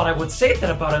never thought I would say that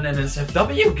about an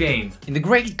NSFW game. In the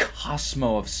great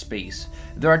cosmo of space,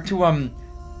 there are 2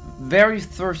 very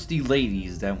thirsty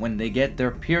ladies that when they get their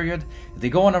period, they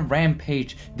go on a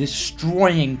rampage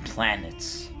destroying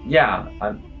planets. Yeah,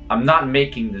 I'm not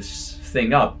making this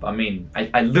thing up. I mean,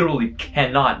 I literally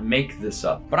cannot make this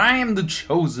up. But I am the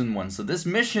chosen one, so this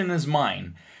mission is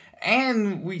mine.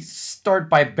 And we start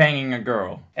by banging a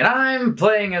girl. And I'm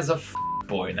playing as a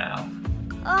boy now.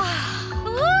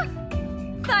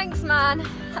 Thanks, man.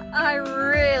 I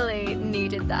really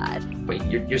needed that. Wait,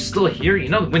 you're still here? You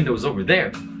know the window's over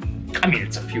there. I mean,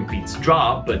 it's a few feet's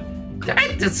drop, but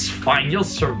that's fine. You'll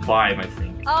survive, I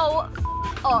think. Oh,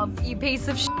 off, you piece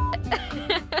of shit.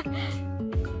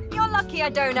 You're lucky I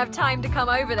don't have time to come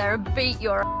over there and beat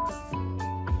your ass.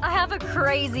 I have a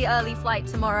crazy early flight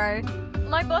tomorrow.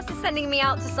 My boss is sending me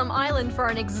out to some island for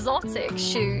an exotic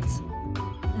shoot.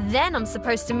 Then I'm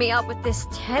supposed to meet up with this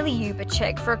teleuber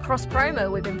chick for a cross promo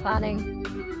we've been planning.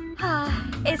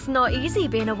 It's not easy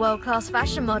being a world-class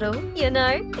fashion model, you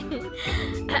know?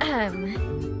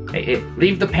 Hey,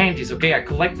 leave the panties, okay? I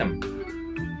collect them.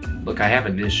 Look, I have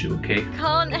an issue, okay?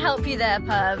 Can't help you there,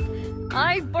 perv.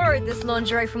 I borrowed this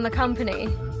lingerie from the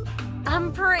company.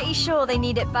 I'm pretty sure they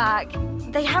need it back.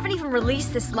 They haven't even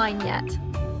released this line yet.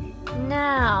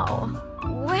 Now,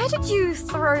 where did you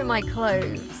throw my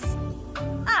clothes?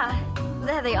 Ah,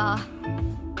 there they are.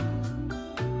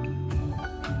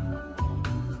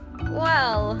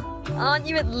 Well, Aren't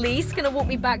you at least gonna walk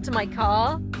me back to my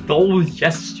car? Oh,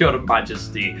 yes, your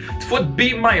majesty. 'Twould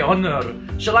be my honor.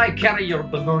 Shall I carry your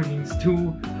belongings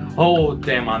too? Oh,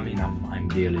 damn, I mean, I'm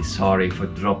really sorry for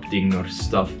dropping your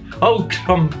stuff. Oh,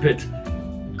 crumpet.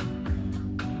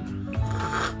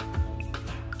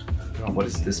 Oh, what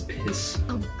is this piss?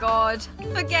 Oh god,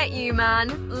 forget you,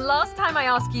 man. Last time I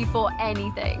asked you for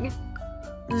anything.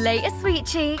 Later, sweet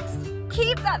cheeks.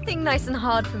 Keep that thing nice and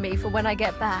hard for me for when I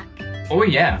get back. Oh,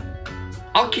 yeah.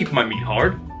 I'll keep my meat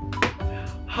hard.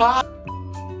 Ha!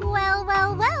 Well,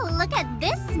 well, well, look at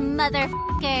this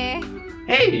motherfucker.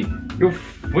 Hey, your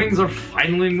wings are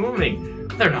finally moving.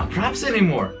 They're not props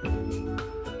anymore.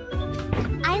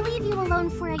 I leave you alone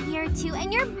for a year or two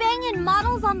and you're banging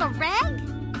models on the reg?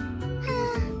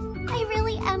 I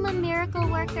really am a miracle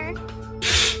worker.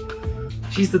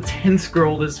 She's the 10th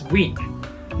girl this week.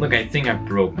 Look, I think I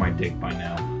broke my dick by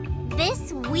now.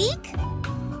 This week?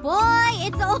 Boy,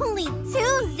 it's only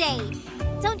Tuesday.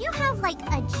 Don't you have, like,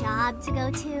 a job to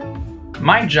go to?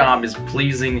 My job is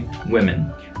pleasing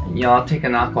women. Yeah, I'll take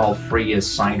an alcohol-free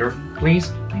cider,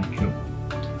 please. Thank you.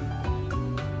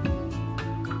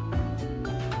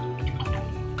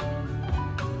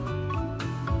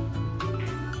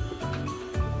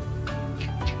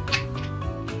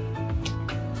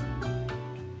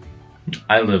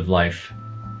 I live life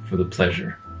for the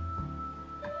pleasure.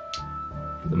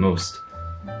 For the most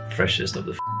freshest of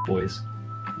the boys.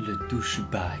 Le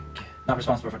douchebag. Not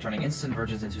responsible for turning instant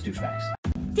virgins into douchebags.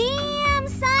 Damn,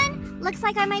 son! Looks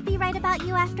like I might be right about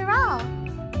you after all.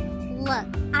 Look,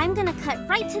 I'm gonna cut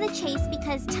right to the chase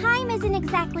because time isn't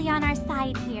exactly on our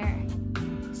side here.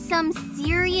 Some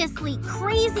seriously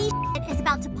crazy shit is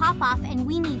about to pop off and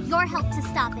we need your help to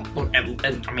stop it. Look,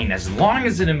 I mean, as long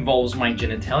as it involves my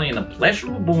genitalia and a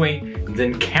pleasurable boy,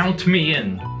 then count me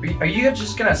in. Are you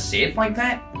just gonna say it like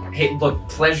that? Hey, look,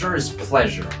 pleasure is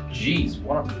pleasure. Jeez,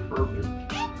 what a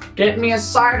pervert. Get me a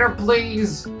cider,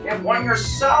 please! Get one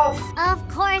yourself! Of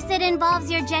course it involves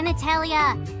your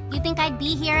genitalia. You think I'd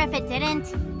be here if it didn't?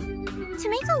 To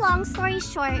make a long story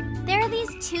short, there are these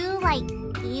two, like,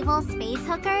 evil space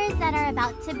hookers that are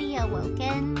about to be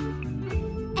awoken.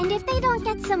 And if they don't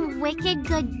get some wicked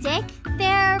good dick,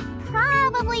 they're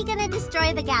probably gonna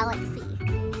destroy the galaxy.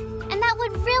 And that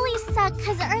would really suck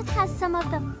because Earth has some of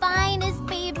the finest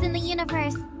babes in the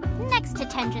universe, next to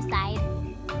Tendraside.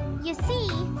 You see,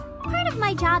 part of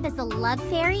my job as a love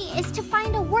fairy is to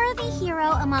find a worthy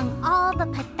hero among all the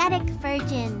pathetic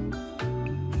virgins.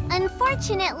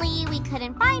 Unfortunately, we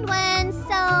couldn't find one,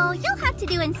 so you'll have to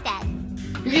do instead.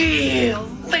 Yeah,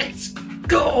 let's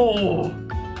go!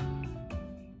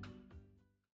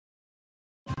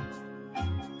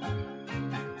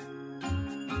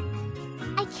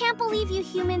 I can't believe you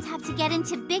humans have to get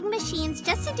into big machines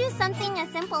just to do something as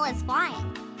simple as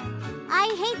flying. I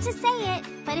hate to say it,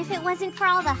 but if it wasn't for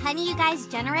all the honey you guys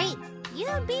generate,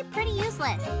 you'd be pretty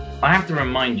useless. I have to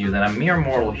remind you that a mere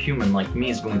mortal human like me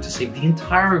is going to save the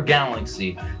entire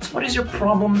galaxy. So what is your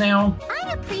problem now?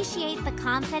 I'd appreciate the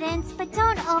confidence, but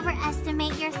don't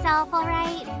overestimate yourself,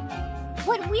 alright?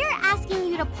 What we're asking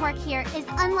you to pork here is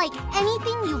unlike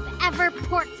anything you've ever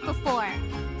porked before.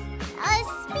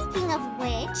 Speaking of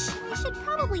which, I should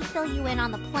probably fill you in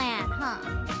on the plan, huh?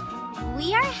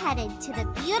 We are headed to the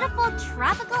beautiful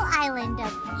tropical island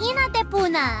of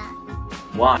Inatepuna.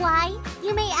 Why? Why,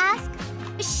 you may ask?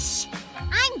 Shh!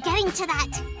 I'm getting to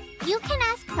that! You can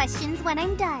ask questions when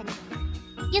I'm done.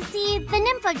 You see, the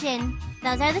Nymphojin,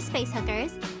 those are the space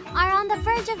hookers, are on the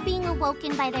verge of being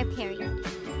awoken by their period.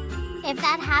 If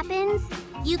that happens,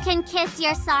 you can kiss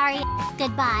your sorry ass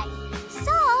goodbye.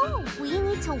 So, we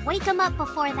need to wake them up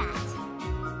before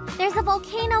that. There's a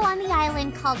volcano on the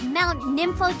island called Mount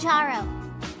Nymphojaro.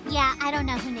 Yeah, I don't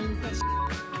know who names this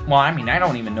shit. Well, I mean, I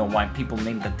don't even know why people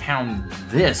named the town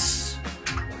this.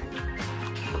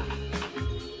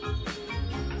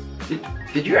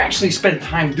 Did you actually spend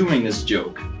time doing this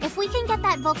joke? If we can get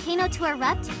that volcano to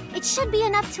erupt, it should be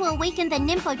enough to awaken the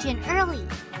Nymphojin early.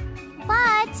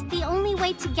 But the only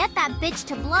way to get that bitch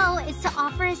to blow is to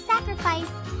offer a sacrifice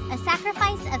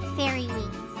of fairy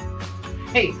wings.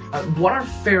 Hey, what are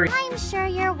fairy... I'm sure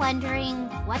you're wondering,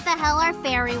 what the hell are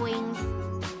fairy wings?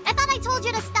 I thought I told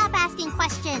you to stop asking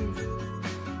questions.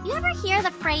 You ever hear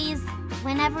the phrase,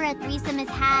 whenever a threesome is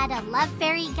had, a love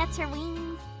fairy gets her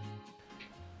wings?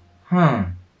 Huh.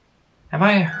 Have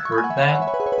I heard that?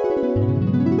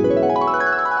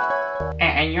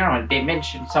 And you know, they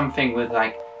mentioned something with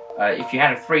like, if you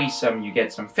had a threesome, you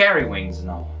get some fairy wings and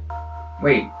all.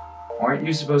 Wait, aren't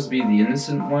you supposed to be the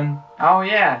innocent one? Oh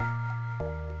yeah.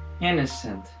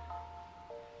 Innocent.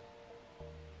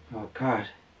 Oh god.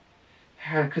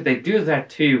 How could they do that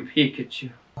to you, Pikachu?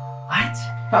 What?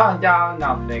 Oh, no,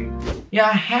 nothing. Yeah,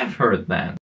 I have heard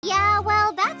that. Yeah,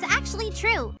 well, that's actually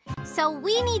true. So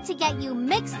we need to get you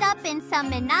mixed up in some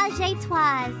menage a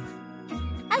trois.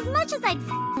 As much as I'd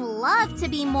love to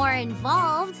be more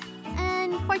involved,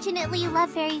 unfortunately,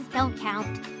 love fairies don't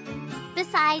count.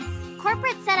 Besides,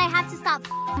 corporate said I have to stop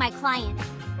my clients.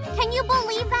 Can you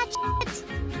believe that shit?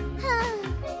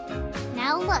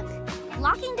 Now look,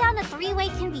 locking down a three-way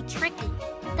can be tricky.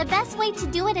 The best way to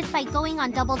do it is by going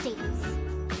on double dates.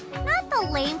 Not the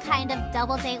lame kind of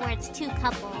double date where it's two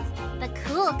couples. The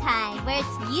cool kind where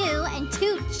it's you and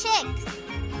two chicks.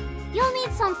 You'll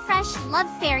need some fresh love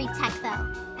fairy tech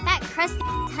though. That crusty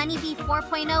Honeybee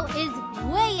 4.0 is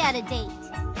way out of date.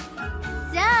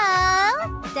 So,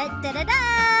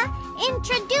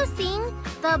 introducing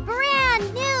the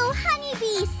brand new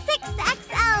Honeybee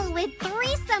 6XL with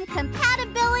threesome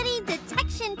compatibility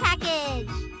detection package.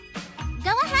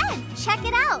 Go ahead, check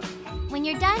it out. When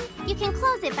you're done, you can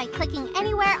close it by clicking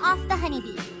anywhere off the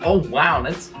Honeybee. Oh wow,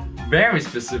 that's very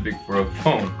specific for a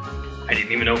phone. I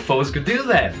didn't even know phones could do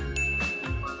that.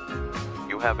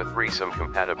 You have a threesome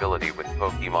compatibility with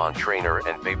Pokemon Trainer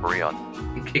and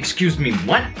Vaporeon. Excuse me,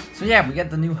 what? So yeah, we get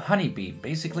the new Honeybee,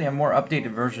 basically a more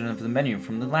updated version of the menu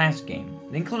from the last game.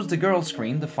 It includes the girl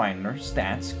screen, the finder,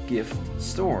 stats, gift,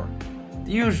 store.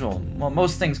 The usual. Well,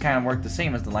 most things kind of work the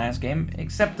same as the last game,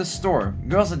 except the store.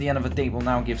 Girls at the end of a date will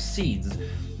now give seeds.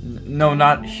 No,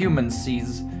 not human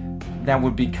seeds. That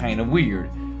would be kind of weird.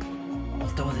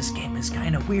 Although this game is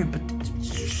kind of weird, but...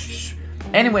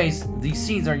 Anyways, these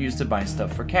seeds are used to buy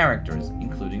stuff for characters,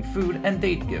 including food and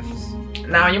date gifts.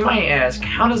 Now you might ask,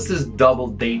 how does this double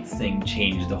date thing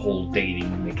change the whole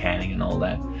dating mechanic and all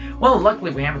that? Well,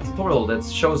 luckily we have a tutorial that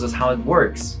shows us how it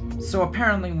works. So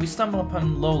apparently we stumble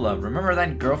upon Lola. Remember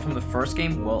that girl from the first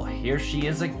game? Well, here she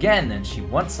is again, and she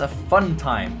wants a fun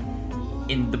time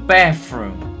in the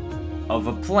bathroom of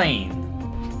a plane.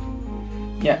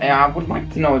 Yeah, I would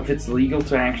like to know if it's legal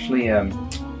to actually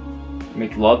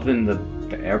make love in the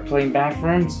airplane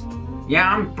bathrooms.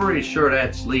 Yeah, I'm pretty sure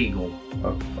that's legal.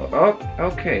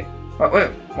 Okay.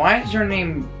 Wait, why is your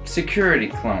name Security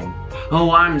Clone?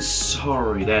 Oh, I'm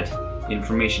sorry. That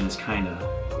information is kind of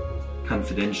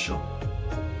confidential.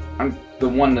 I'm the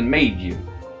one that made you.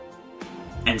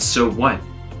 And so what?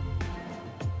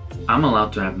 I'm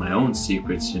allowed to have my own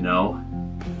secrets, you know.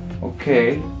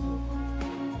 Okay.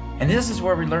 And this is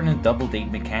where we learn a double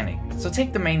date mechanic. So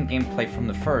take the main gameplay from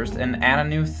the first and add a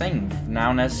new thing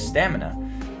known as stamina.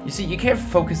 You see, you can't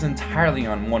focus entirely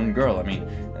on one girl. I mean,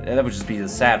 that would just be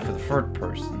sad for the third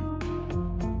person.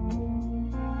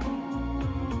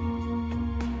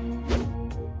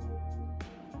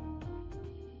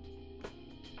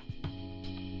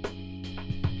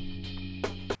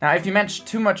 Now, if you match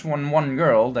too much on one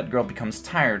girl, that girl becomes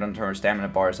tired until her stamina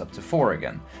bar is up to 4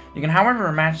 again. You can,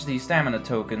 however, match these stamina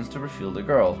tokens to refill the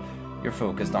girl. You're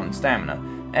focused on stamina.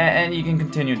 And you can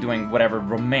continue doing whatever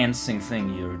romancing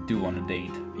thing you do on a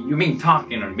date. You mean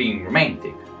talking and being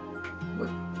romantic?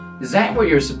 What? Is that what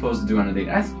you're supposed to do on a date?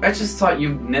 I just thought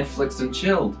you Netflixed and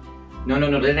chilled. No,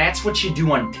 that's what you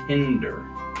do on Tinder.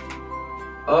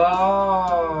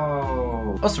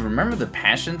 Oh. Also, remember the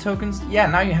passion tokens? Yeah,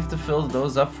 now you have to fill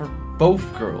those up for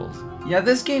both girls. Yeah,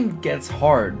 this game gets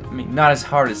hard. I mean, not as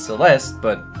hard as Celeste,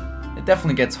 but it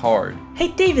definitely gets hard. Hey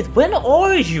David, when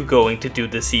are you going to do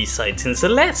the seasides in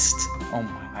Celeste? Oh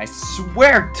my, I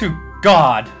swear to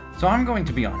God! So I'm going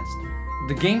to be honest.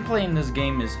 The gameplay in this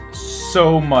game is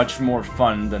so much more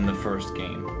fun than the first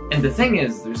game. And the thing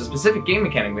is, there's a specific game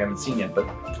mechanic we haven't seen yet, but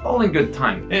all in good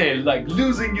time. Hey, like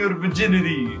losing your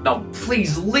virginity. Now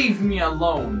please leave me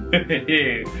alone.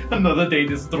 Another day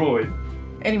destroyed.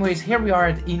 Anyways, here we are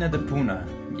at Ina de Puna.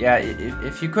 Yeah,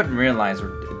 if you couldn't realize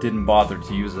or didn't bother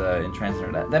to use in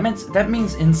translator, that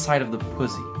means inside of the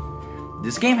pussy.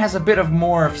 This game has a bit of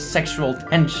more of sexual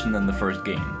tension than the first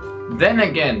game. Then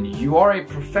again, you are a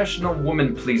professional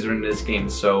woman pleaser in this game,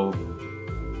 so...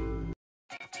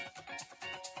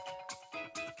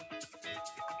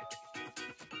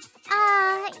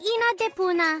 Ina de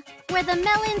Puna, where the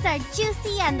melons are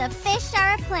juicy and the fish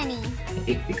are aplenty.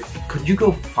 Could you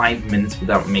go 5 minutes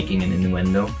without making an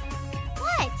innuendo?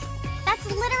 What? That's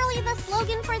literally the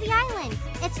slogan for the island.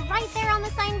 It's right there on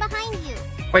the sign behind you.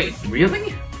 Wait,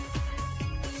 really?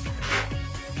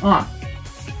 Huh.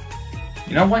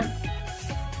 You know what?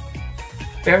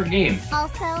 Fair game.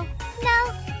 Also,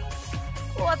 no.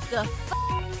 What the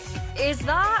f*** is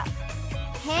that?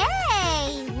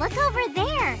 Hey, look over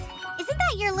there. Isn't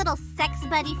that your little sex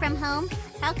buddy from home?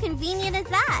 How convenient is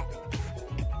that?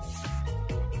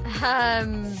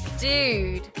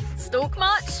 Dude, stalk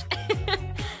much?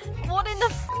 What in the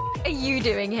f*** are you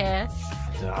doing here?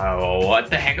 Oh, what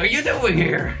the heck are you doing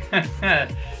here?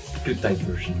 Good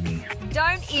diversion, me.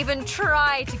 Don't even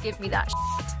try to give me that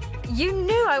shit. You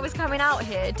knew I was coming out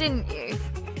here, didn't you?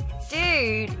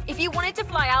 Dude, if you wanted to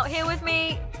fly out here with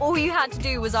me, all you had to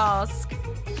do was ask.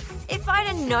 If I'd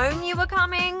have known you were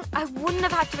coming, I wouldn't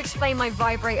have had to explain my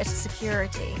vibrator to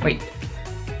security. Wait,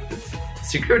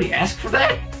 security asked for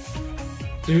that?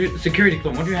 Security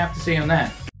club, what do you have to say on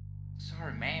that?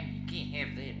 Sorry, ma'am, you can't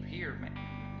have that here, man.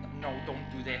 No, don't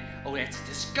do that. Oh, that's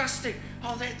disgusting.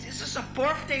 Oh, this is a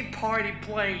birthday party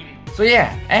plane. So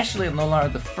yeah, Ashley and Lola are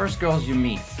the first girls you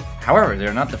meet. However,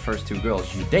 they're not the first two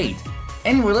girls you date.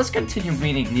 Anyway, let's continue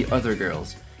meeting the other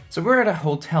girls. So we're at a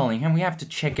hotel and we have to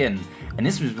check in. And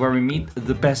this is where we meet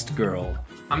the best girl.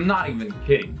 I'm not even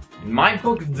kidding. In my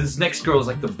book, this next girl is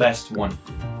like the best one.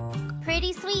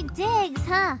 Pretty sweet digs,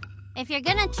 huh? If you're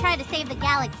gonna try to save the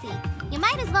galaxy, you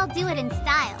might as well do it in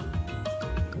style.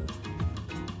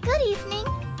 Good evening.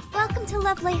 Welcome to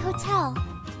Lovely Hotel.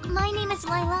 My name is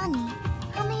Lailani.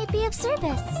 How may it be of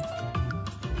service?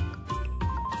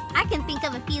 I can think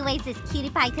of a few ways this cutie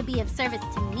pie could be of service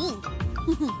to me.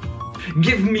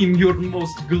 Give me your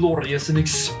most glorious and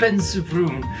expensive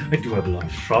room. I do have a lot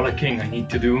of frolicking I need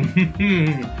to do.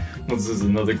 What's this,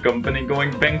 another company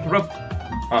going bankrupt?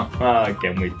 I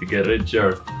can't wait to get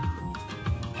richer.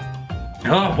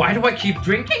 Oh, why do I keep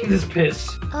drinking this piss?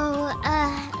 Oh,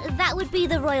 that would be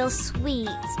the Royal Suite.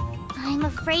 I'm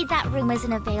afraid that room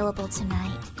isn't available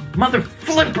tonight. Mother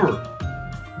flipper!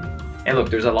 Hey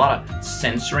look, there's a lot of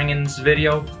censoring in this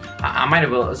video. I might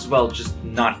as well just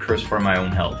not curse for my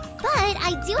own health. But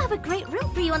I do have a great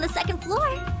room for you on the second floor.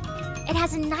 It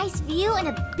has a nice view and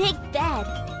a big bed.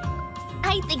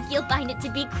 I think you'll find it to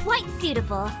be quite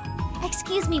suitable.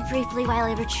 Excuse me briefly while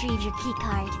I retrieve your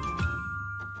keycard.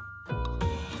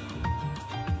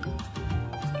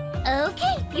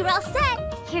 Okay, you're all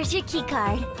set. Here's your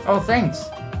keycard. Oh, thanks.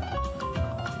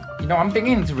 You know, I'm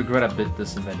beginning to regret a bit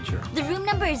this adventure. The room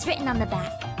number is written on the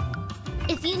back.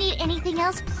 If you need anything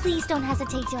else, please don't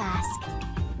hesitate to ask.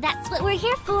 That's what we're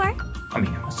here for. I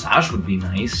mean, a massage would be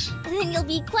nice. Then you'll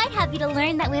be quite happy to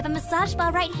learn that we have a massage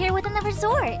bar right here within the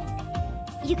resort.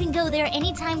 You can go there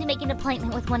anytime to make an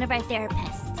appointment with one of our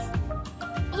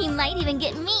therapists. He might even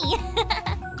get me.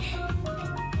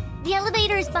 The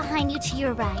elevator is behind you to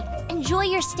your right. Enjoy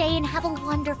your stay and have a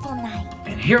wonderful night.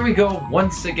 And here we go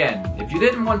once again. If you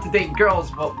didn't want to date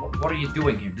girls, well, what are you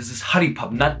doing here? This is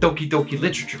Huniepop, not Doki Doki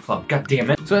Literature Club, god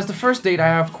damn it. So as the first date,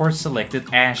 I of course selected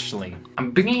Ashley.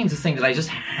 I'm beginning to think that I just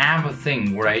have a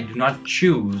thing where I do not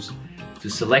choose to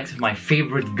select my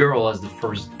favorite girl as the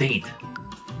first date.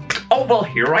 Oh well,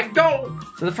 here I go!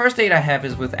 So the first date I have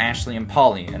is with Ashley and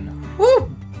Polly, and whoo,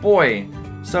 boy.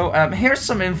 So here's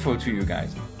some info to you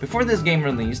guys. Before this game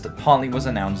released, Polly was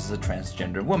announced as a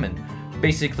transgender woman.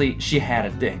 Basically, she had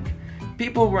a dick.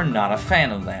 People were not a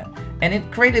fan of that, and it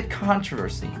created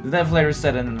controversy. The dev later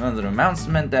said in another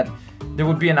announcement that there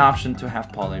would be an option to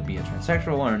have Polly be a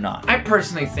transsexual or not. I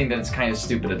personally think that it's kind of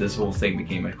stupid that this whole thing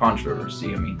became a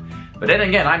controversy, but then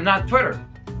again, I'm not Twitter.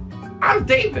 I'm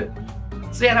David.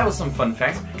 So yeah, that was some fun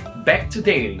facts. Back to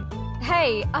dating.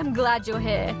 Hey, I'm glad you're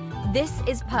here. This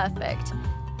is perfect.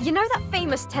 You know that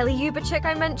famous teleuber chick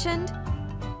I mentioned?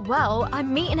 Well,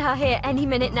 I'm meeting her here any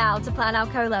minute now to plan our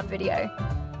collab video.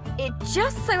 It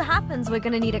just so happens we're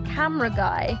gonna need a camera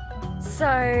guy.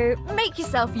 So, make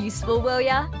yourself useful, will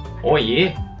ya? Oh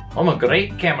yeah, I'm a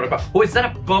great camera guy. Oh, is that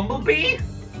a bumblebee?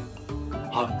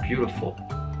 Oh, beautiful.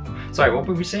 Sorry, what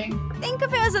were we saying? Think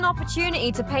of it as an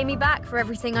opportunity to pay me back for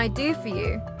everything I do for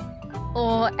you.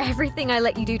 Or everything I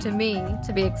let you do to me,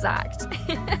 to be exact.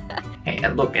 Hey,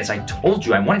 look, as I told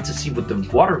you, I wanted to see what the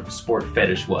water sport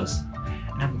fetish was.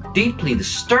 And I'm deeply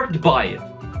disturbed by it.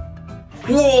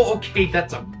 Whoa, okay,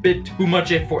 that's a bit too much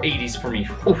for 80s for me.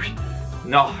 Whew.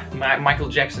 No, Michael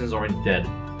Jackson's already dead.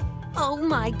 Oh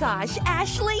my gosh,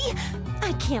 Ashley!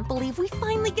 I can't believe we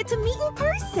finally get to meet in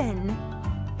person.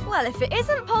 Well, if it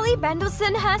isn't Polly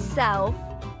Bendelson herself,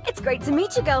 it's great to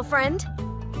meet you, girlfriend.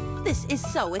 This is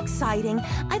so exciting.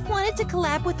 I've wanted to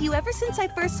collab with you ever since I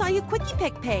first saw your Quickie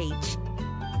Pick page.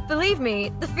 Believe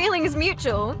me, the feeling is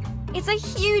mutual. It's a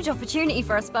huge opportunity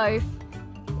for us both.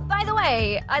 By the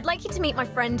way, I'd like you to meet my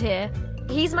friend here.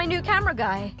 He's my new camera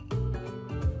guy.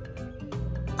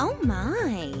 Oh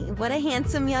my, what a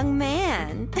handsome young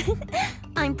man.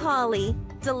 I'm Polly.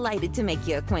 Delighted to make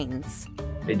your acquaintance.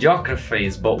 Videography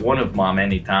is but one of my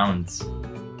many talents.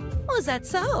 Oh, is that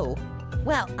so?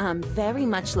 Well, I'm very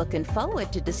much looking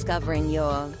forward to discovering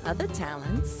your other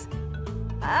talents.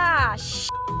 Ah, shit.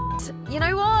 You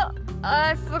know what?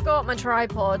 I forgot my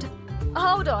tripod.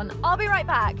 Hold on, I'll be right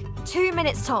back. 2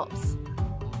 minutes tops.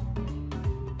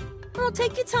 Oh,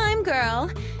 take your time, girl.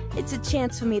 It's a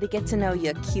chance for me to get to know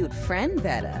your cute friend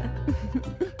better.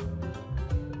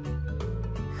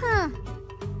 Huh.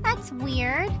 That's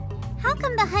weird. How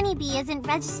come the honeybee isn't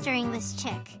registering this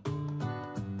chick?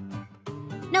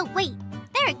 No, wait.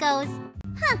 There it goes.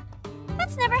 Huh.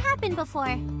 That's never happened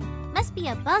before. Must be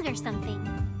a bug or something.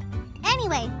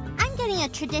 Anyway, I'm getting a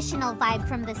traditional vibe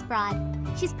from this broad.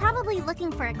 She's probably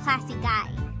looking for a classy guy.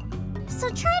 So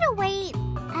try to wait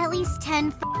at least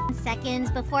 10 seconds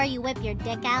before you whip your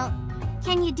dick out.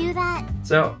 Can you do that?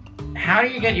 So, how do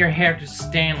you get your hair to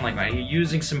stand like that? Are you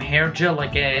using some hair gel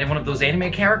like one of those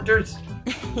anime characters?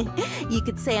 You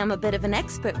could say I'm a bit of an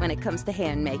expert when it comes to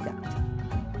hair and makeup.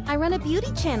 I run a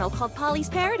beauty channel called Polly's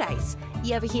Paradise.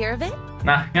 You ever hear of it?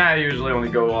 Nah, I usually only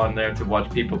go on there to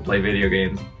watch people play video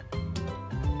games.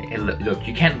 Hey, look,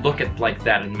 you can't look at like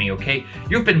that at me, okay?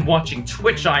 You've been watching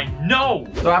Twitch, I know!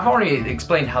 So I've already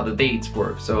explained how the dates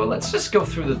work, so let's just go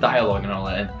through the dialogue and all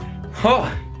that.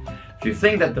 Oh, if you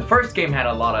think that the first game had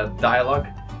a lot of dialogue,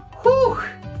 whew,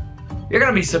 you're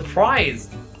gonna be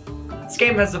surprised. This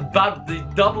game has about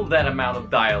double that amount of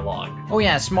dialogue. Oh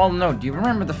yeah, small note, do you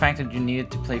remember the fact that you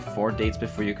needed to play 4 dates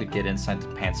before you could get inside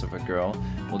the pants of a girl?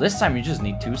 Well, this time you just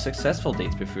need 2 successful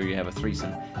dates before you have a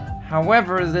threesome.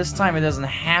 However, this time it doesn't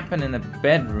happen in a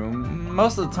bedroom.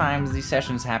 Most of the times these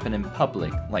sessions happen in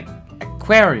public, like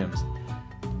aquariums.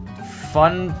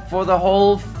 Fun for the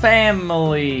whole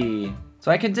family! So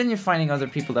I continued finding other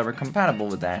people that were compatible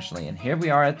with Ashley, and here we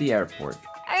are at the airport.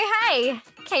 Oh hey!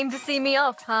 Came to see me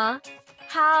off, huh?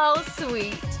 How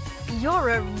sweet. You're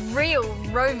a real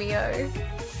Romeo.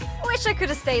 Wish I could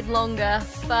have stayed longer,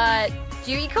 but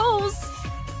duty calls.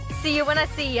 See you when I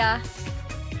see ya.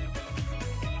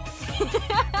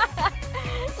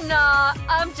 Nah,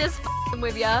 I'm just f***ing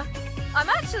with ya. I'm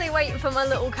actually waiting for my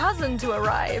little cousin to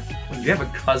arrive. Do you have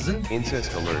a cousin?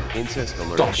 Incest alert, incest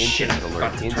alert, oh shit, incest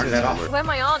alert, turn that off. When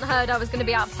my aunt heard I was going to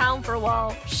be out of town for a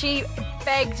while, she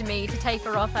begged me to take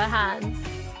her off her hands.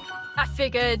 I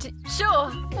figured,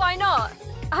 sure, why not?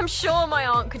 I'm sure my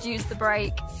aunt could use the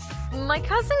break. My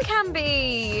cousin can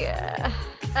be a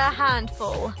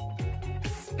handful.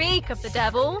 Speak of the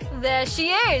devil, there she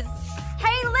is.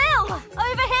 Hey Lil,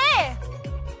 over here!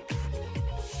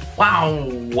 Wow,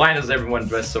 why does everyone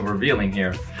dress so revealing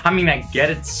here? I mean, I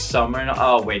get it's summer and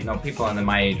oh wait, no, people under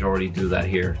my age already do that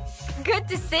here. Good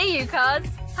to see you, cuz.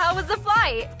 How was the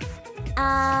flight?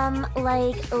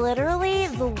 Like literally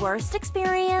the worst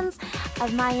experience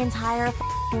of my entire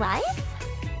life?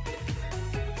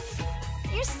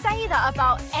 You say that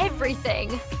about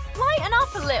everything. Lighten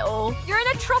up a little. You're in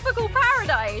a tropical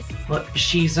paradise. Look,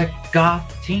 she's a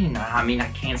goth teen. I mean, I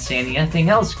can't say anything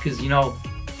else because, you know,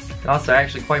 goths are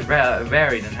actually quite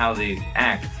varied in how they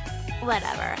act.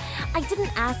 Whatever. I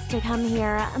didn't ask to come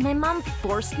here. My mom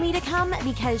forced me to come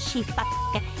because she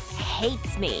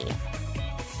hates me.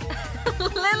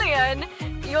 Lillian,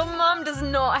 your mom does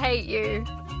not hate you.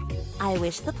 I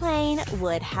wish the plane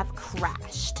would have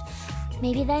crashed.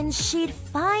 Maybe then she'd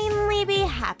finally be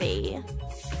happy.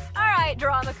 Alright,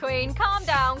 drama queen, calm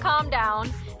down, calm down.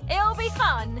 It'll be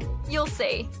fun. You'll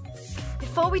see.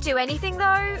 Before we do anything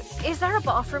though, is there a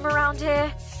bathroom around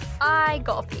here? I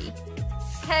gotta pee.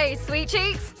 Hey, sweet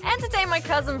cheeks, entertain my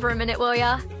cousin for a minute, will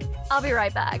ya? I'll be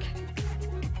right back.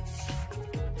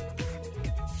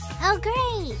 Oh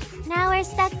great! Now we're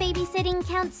stuck babysitting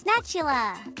Count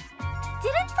Snatchula.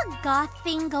 Didn't the goth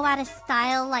thing go out of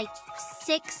style like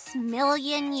 6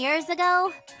 million years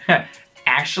ago?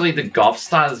 Actually, the goth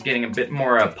style is getting a bit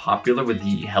more popular with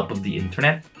the help of the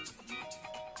internet.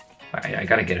 I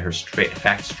gotta get her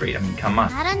facts straight. I mean, come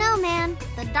on. I don't know, man.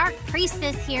 The Dark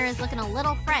Priestess here is looking a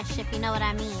little fresh, if you know what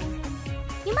I mean.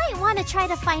 You might want to try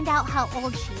to find out how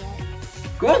old she is.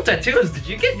 Cool tattoos. Did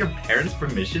you get your parents'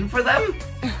 permission for them?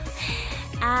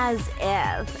 As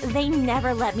if. They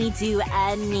never let me do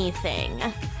anything.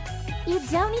 You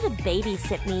don't need to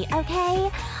babysit me, okay?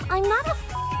 I'm not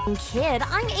a kid.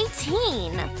 I'm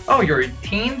 18. Oh, you're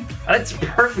 18? That's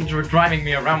perfect for driving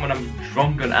me around when I'm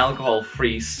drunk on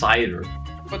alcohol-free cider.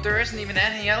 But there isn't even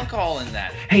any alcohol in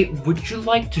that. Hey, would you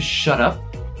like to shut up?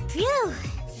 Phew!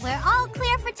 We're all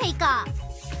clear for takeoff.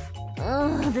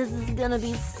 Ugh, this is gonna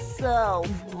be so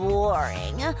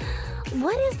boring.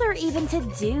 What is there even to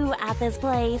do at this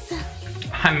place?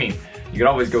 I mean, you could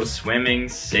always go swimming,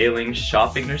 sailing,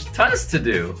 shopping. There's tons to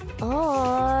do.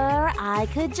 Or I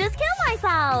could just kill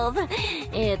myself.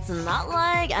 It's not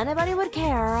like anybody would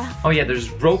care. Oh yeah, there's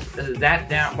rope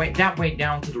that way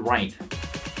down to the right.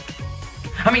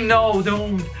 I mean, no,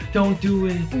 don't do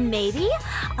it. Maybe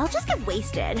I'll just get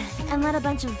wasted and let a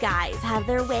bunch of guys have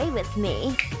their way with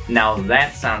me. Now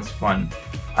that sounds fun.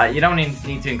 You don't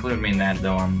need to include me in that,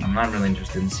 though. I'm not really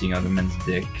interested in seeing other men's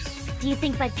dicks. Do you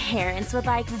think my parents would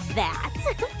like that?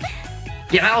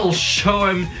 Yeah, I'll show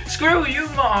him. Screw you,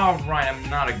 Mom. Right, I'm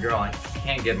not a girl. I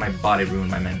can't get my body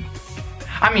ruined by men.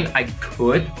 I mean, I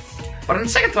could, but on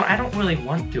second thought, I don't really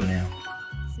want to now.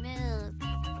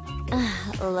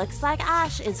 Looks like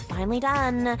Ash is finally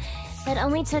done. That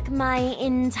only took my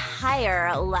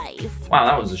entire life. Wow,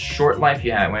 that was a short life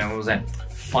you had. Wait, what was that?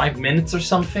 5 minutes or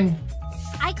something?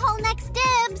 I call next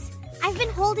dibs. I've been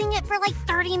holding it for like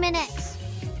 30 minutes.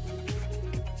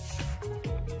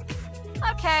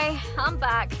 Okay, I'm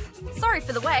back. Sorry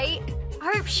for the wait.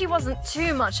 I hope she wasn't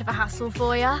too much of a hassle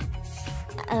for ya.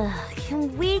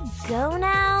 Can we go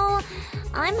now?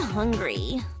 I'm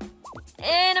hungry.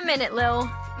 In a minute, Lil.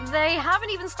 They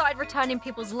haven't even started returning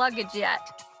people's luggage yet.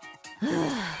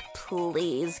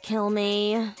 Please kill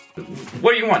me.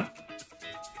 What do you want?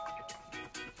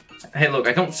 Hey, look,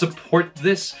 I don't support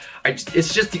this.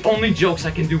 It's just the only jokes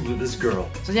I can do with this girl.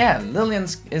 So yeah, Lillian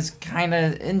is kind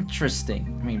of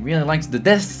interesting. I mean, really likes the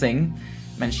death thing.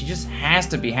 Man, she just has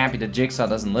to be happy that Jigsaw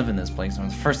doesn't live in this place. And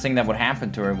the first thing that would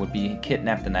happen to her would be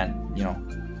kidnapped and that, you know,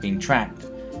 being trapped.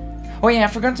 Oh yeah, I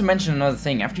forgot to mention another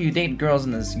thing. After you date girls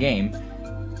in this game,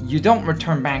 you don't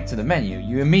return back to the menu.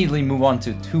 You immediately move on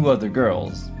to 2 other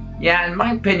girls. Yeah, in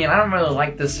my opinion, I don't really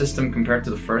like this system compared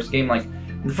to the first game. Like,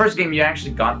 in the first game, you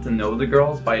actually got to know the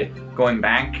girls by going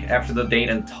back after the date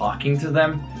and talking to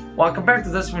them. While compared to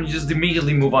this one, you just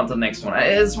immediately move on to the next one.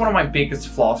 It's one of my biggest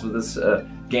flaws with this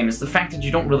game, is the fact that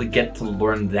you don't really get to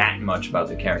learn that much about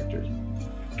the characters.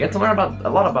 You get to learn a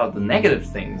lot about the negative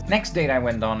things. Next date I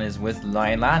went on is with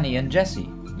Lailani and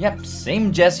Jessie. Yep,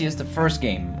 same Jessie as the first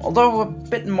game, although a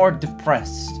bit more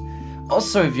depressed.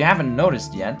 Also, if you haven't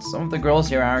noticed yet, some of the girls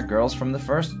here are girls from the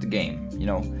first game, you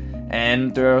know,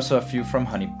 and there are also a few from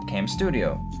Huniecam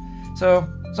Studio. So,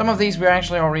 some of these we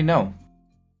actually already know.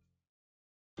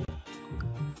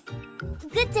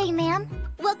 Good day, ma'am.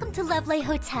 Welcome to Lovely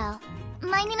Hotel.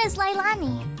 My name is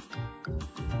Lailani.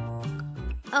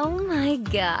 Oh my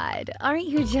god, aren't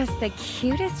you just the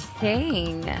cutest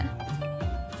thing?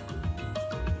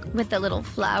 With the little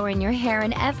flower in your hair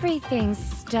and everything.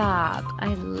 Stop.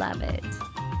 I love it.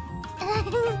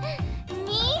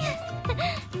 Me?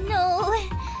 No,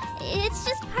 it's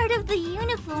just part of the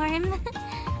uniform.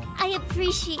 I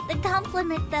appreciate the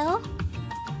compliment, though.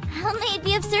 How may I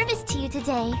be of service to you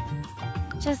today?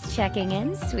 Just checking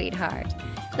in, sweetheart.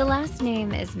 The last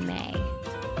name is May.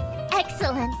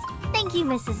 Excellent. Thank you,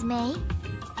 Mrs. May.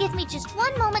 Give me just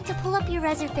one moment to pull up your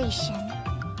reservation.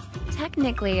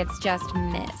 Technically, it's just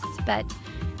Miss, but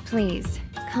please,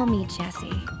 call me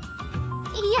Jessie.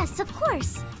 Yes, of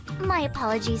course. My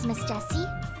apologies, Miss Jessie.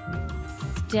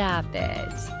 Stop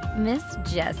it. Miss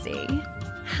Jessie.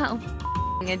 How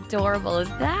adorable is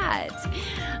that?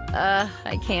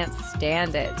 I can't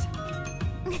stand it.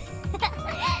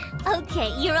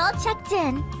 Okay, you're all checked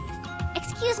in.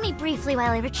 Excuse me briefly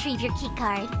while I retrieve your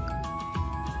keycard.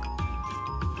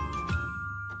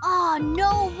 Oh,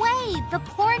 no way! The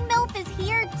porn MILF is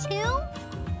here too?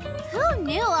 Who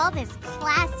knew all this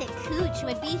classic cooch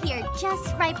would be here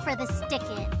just right for the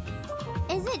stick-in?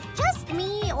 Is it just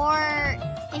me, or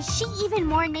is she even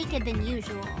more naked than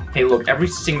usual? Hey, look, every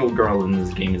single girl in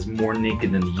this game is more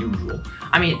naked than usual.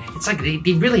 I mean, it's like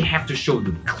they really have to show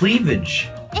the cleavage.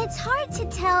 It's hard to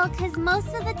tell, because most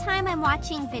of the time I'm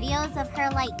watching videos of her,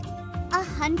 like,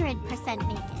 100%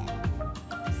 naked.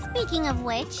 Speaking of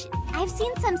which, I've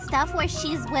seen some stuff where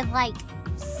she's with, like,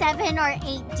 7 or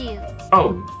 8 dudes.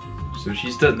 Oh, so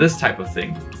she's done this type of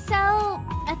thing. So,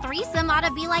 a threesome ought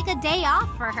to be like a day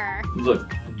off for her.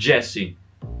 Look, Jessie,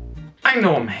 I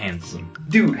know I'm handsome.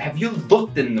 Dude, have you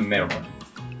looked in the mirror?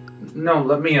 No,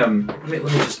 let me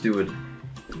just do it.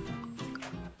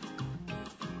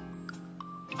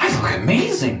 I look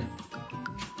amazing!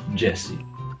 Jessie,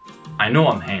 I know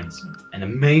I'm handsome and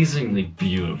amazingly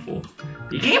beautiful.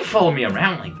 You can't follow me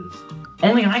around like this.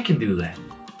 Only I can do that.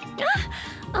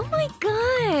 Oh my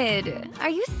god! Are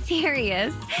you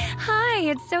serious? Hi,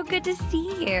 it's so good to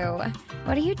see you.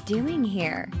 What are you doing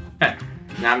here?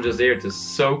 I'm just here to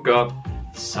soak up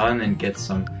the sun and get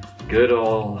some good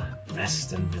old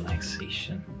rest and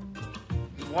relaxation.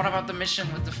 What about the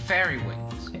mission with the fairy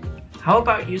wings? How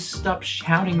about you stop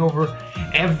shouting over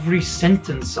every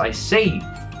sentence I say?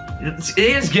 It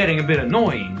is getting a bit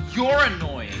annoying. You're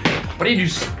annoying. What did you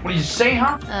say,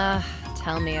 huh?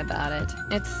 Tell me about it.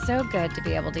 It's so good to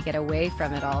be able to get away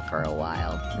from it all for a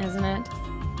while, isn't it?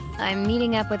 I'm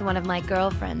meeting up with one of my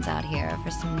girlfriends out here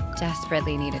for some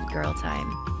desperately needed girl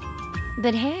time.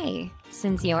 But hey,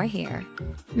 since you're here,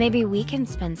 maybe we can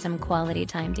spend some quality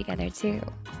time together too.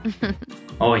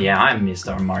 Oh yeah, I missed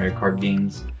our Mario Kart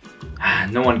games.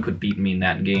 No one could beat me in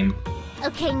that game.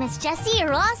 Okay, Miss Jessie,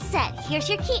 you're all set. Here's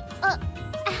your key.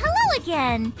 Hello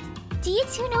again. Do you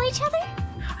two know each other?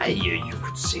 You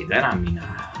could say that. I mean,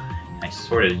 I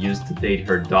sort of used to date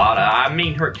her daughter. I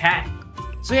mean, her cat.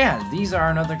 So yeah, these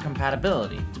are another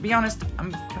compatibility. To be honest,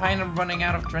 I'm kind of running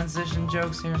out of transition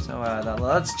jokes here, so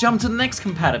let's jump to the next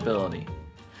compatibility.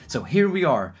 So here we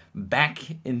are, back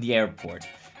in the airport.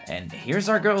 And here's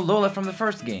our girl Lola from the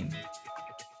first game.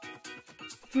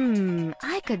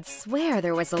 I could swear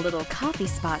there was a little coffee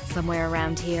spot somewhere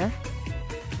around here.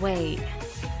 Wait.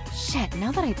 Shit,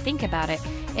 now that I think about it,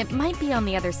 it might be on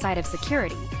the other side of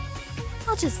security.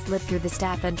 I'll just slip through the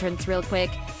staff entrance real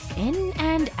quick. In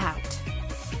and out.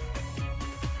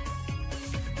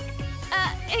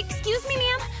 Excuse me,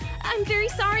 ma'am? I'm very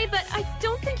sorry, but I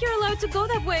don't think you're allowed to go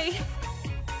that way.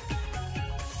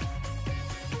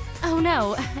 Oh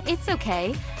no, it's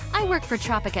okay. I work for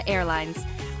Tropica Airlines.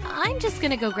 I'm just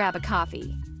gonna go grab a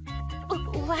coffee.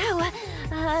 Wow.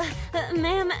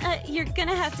 Ma'am, you're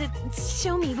gonna have to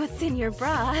show me what's in your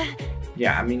bra.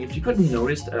 Yeah, I mean, if you couldn't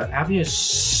notice, Abby is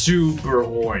super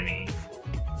horny.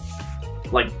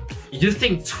 Like, you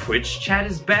think Twitch chat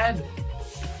is bad?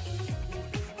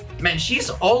 Man, she's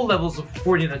all levels of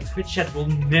horny that Twitch chat will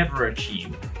never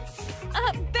achieve.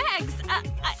 Bags!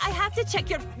 I have to check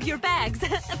your bags.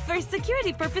 For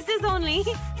security purposes only.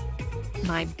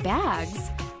 My bags?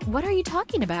 What are you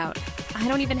talking about? I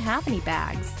don't even have any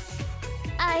bags.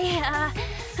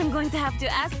 I'm going to have to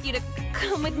ask you to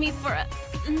come with me for a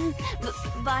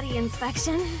body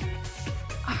inspection.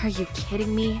 Are you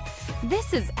kidding me?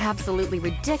 This is absolutely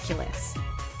ridiculous.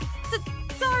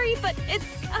 Sorry, but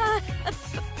it's, a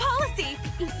policy.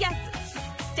 Yes,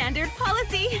 standard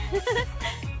policy.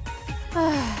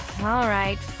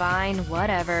 Alright, fine,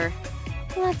 whatever.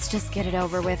 Let's just get it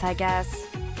over with, I guess.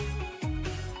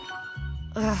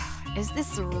 Is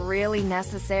this really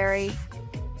necessary?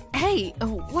 Hey,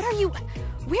 what are you...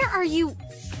 Where are you...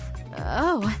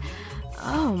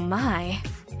 Oh my.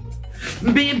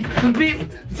 Beep,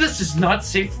 this is not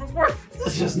safe for work.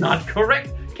 This is not correct.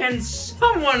 Can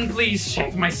someone please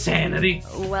check my sanity?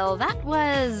 Well, that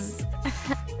was...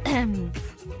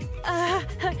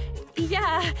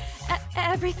 Yeah,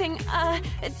 everything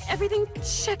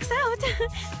checks out.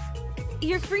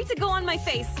 You're free to go on my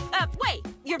face. Wait,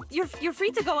 you're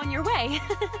free to go on your way.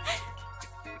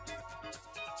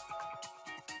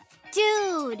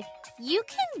 Dude, you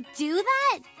can do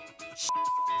that?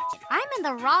 I'm in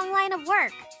the wrong line of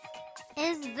work.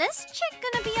 Is this chick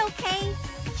gonna be okay?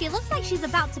 She looks like she's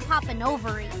about to pop an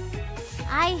ovary.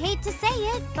 I hate to say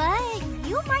it, but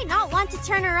you might not want to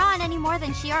turn her on any more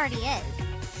than she already is.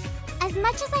 As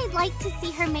much as I'd like to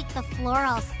see her make the floor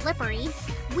all slippery,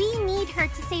 we need her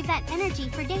to save that energy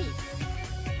for dates.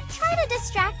 Try to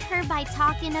distract her by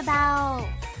talking about...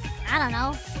 I don't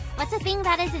know. What's a thing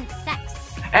that isn't sex?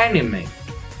 Anime.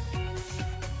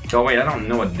 Oh wait, I don't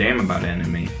know a damn about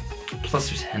anime. Plus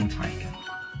there's hentai.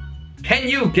 Can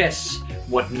you guess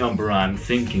what number I'm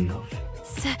thinking of?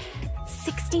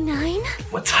 69?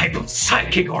 What type of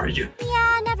psychic are you?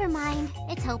 Yeah, never mind.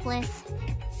 It's hopeless.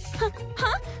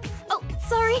 Huh? Oh,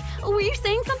 sorry. Were you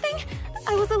saying something?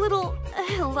 I was a little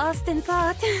lost in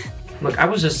thought. Look, I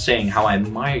was just saying how I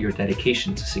admire your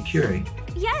dedication to security.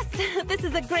 Yes, this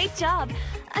is a great job.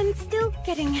 I'm still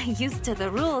getting used to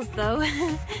the rules, though.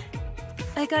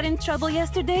 I got in trouble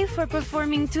yesterday for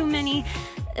performing too many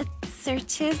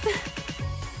searches.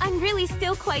 I'm really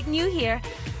still quite new here.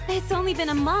 It's only been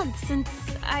a month since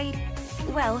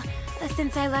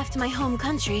since I left my home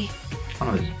country.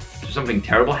 Oh, is there something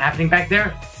terrible happening back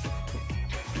there?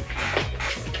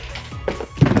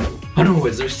 Oh no,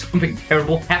 is there something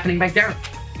terrible happening back there?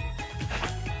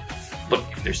 Look,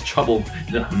 if there's trouble,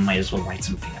 I might as well write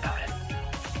something about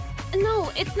it.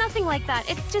 No, it's nothing like that.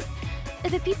 It's just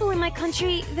the people in my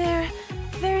country, they're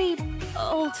very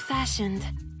old-fashioned.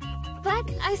 But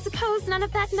I suppose none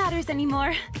of that matters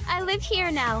anymore. I live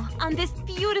here now, on this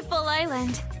beautiful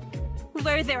island,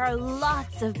 where there are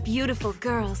lots of beautiful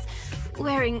girls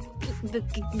wearing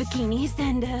bikinis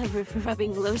and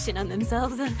rubbing lotion on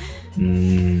themselves.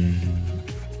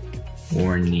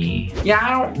 Horny. Yeah, I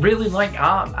don't really like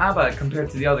Abba compared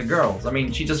to the other girls. I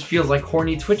mean, she just feels like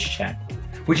horny Twitch chat,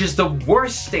 which is the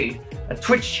worst state a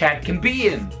Twitch chat can be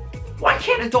in. Why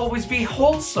can't it always be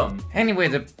wholesome? Anyway,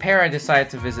 the pair I decided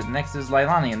to visit next is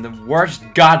Lailani, and the worst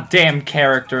goddamn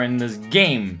character in this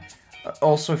game.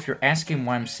 Also, if you're asking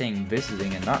why I'm saying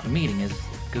visiting and not meeting, is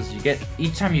because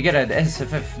each time you get an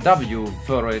SFFW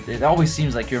photo, it always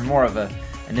seems like you're more of a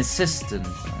an assistant,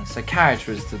 a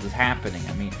psychiatrist to this happening.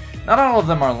 I mean, not all of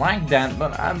them are like that,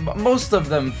 but most of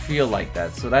them feel like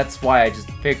that, so that's why I just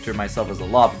picture myself as a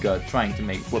love god trying to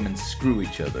make women screw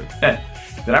each other.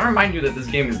 Did I remind you that this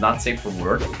game is not safe for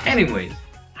work? Anyways,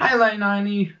 highlight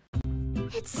 90.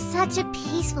 It's such a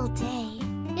peaceful day,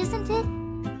 isn't it?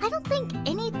 I don't think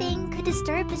anything could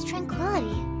disturb his tranquility.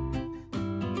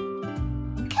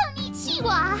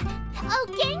 Konnichiwa! O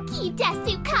genki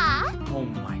desu ka? Oh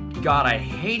my god, I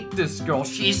hate this girl.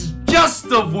 She's just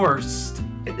the worst!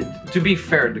 To be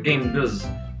fair, the game does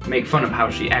make fun of how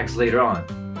she acts later on.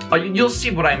 You'll see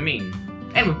what I mean.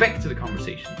 Anyway, back to the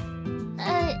conversation.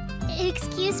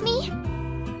 Excuse me?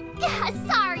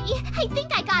 Sorry, I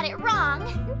think I got it wrong.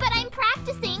 But I'm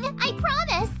practicing, I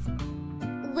promise.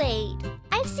 Wait,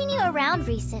 I've seen you around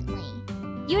recently.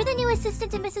 You're the new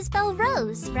assistant to Mrs.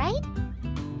 Belrose, right?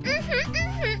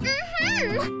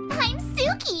 I'm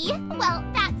Suki. Well,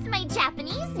 that's my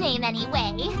Japanese name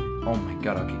anyway. Oh my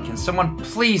god, okay, can someone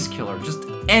please kill her? Just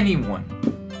anyone.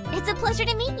 It's a pleasure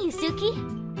to meet you, Suki.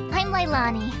 I'm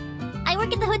Lailani. I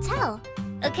work at the hotel.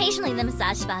 Occasionally the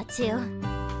massage spa, too.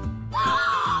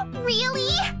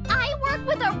 Really? I work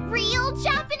with a real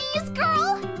Japanese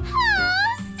girl?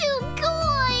 Oh,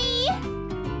 sugoi!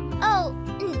 Oh,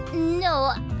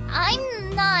 no,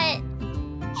 I'm not.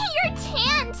 You're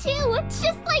tan, too,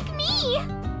 just like me.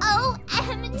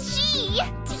 OMG!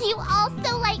 Do you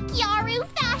also like Yaru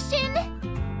fashion?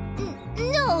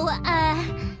 No,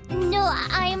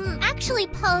 I'm actually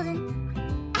Poland.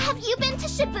 Have you been to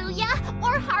Shibuya,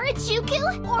 or Harajuku,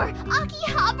 or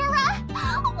Akihabara?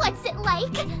 What's it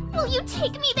like? Will you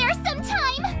take me there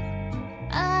sometime?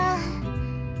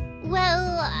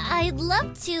 Well, I'd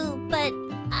love to, but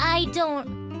I'm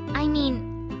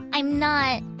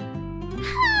not...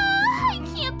 I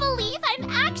can't believe I'm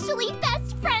actually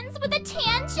best friends with a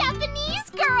tan Japanese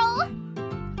girl!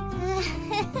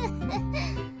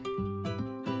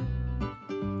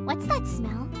 What's that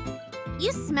smell?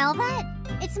 You smell that?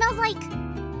 It smells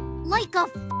like a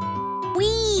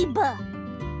weeb!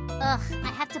 Ugh,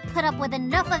 I have to put up with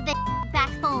enough of this back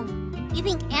home. You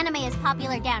think anime is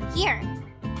popular down here?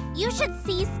 You should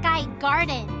see Sky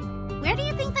Garden. Where do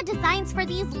you think the designs for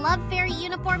these Love Fairy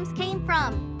uniforms came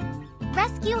from?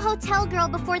 Rescue hotel girl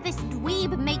before this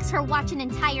dweeb makes her watch an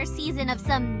entire season of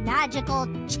some magical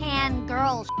Chan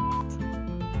girl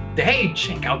shit. Hey,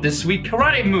 check out this sweet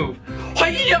karate move!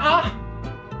 Hi-ya!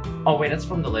 Oh wait, that's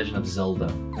from The Legend of Zelda.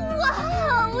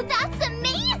 Whoa, that's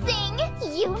amazing!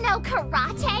 You know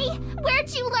karate? Where'd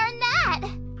you learn that?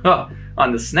 Oh,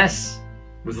 on the SNES.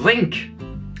 With Link.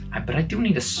 But I do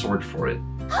need a sword for it.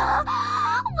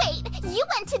 Wait, you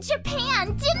went to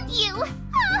Japan, didn't you?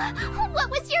 What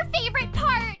was your favorite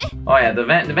part? Oh yeah, the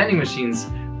vending machines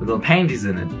with little panties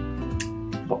in it.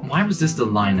 But why was this the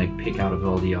line I pick out of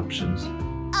all the options?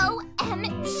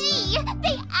 OMG!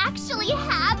 They actually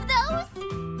have those?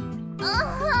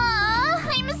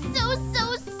 I'm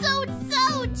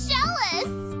so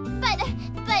jealous!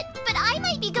 But I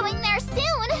might be going there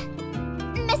soon.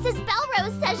 Mrs.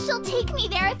 Belrose says she'll take me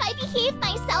there if I behave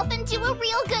myself and do a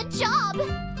real good job.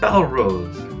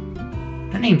 Belrose?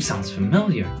 That name sounds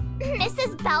familiar.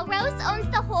 Mrs. Belrose owns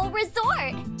the whole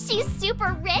resort. She's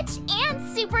super rich and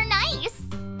super nice.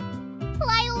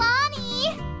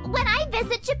 Lailani, when I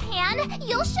visit Japan,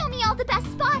 you'll show me all the best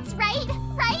spots, right?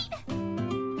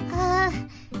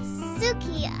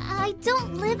 Suki, I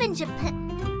don't live in Japan.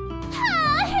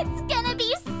 It's gonna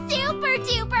be super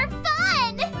duper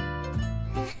fun!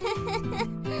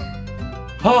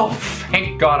 Oh,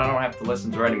 thank God I don't have to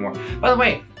listen to her anymore. By the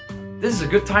way, this is a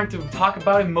good time to talk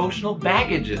about emotional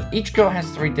baggages. Each girl has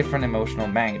 3 different emotional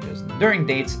baggages. During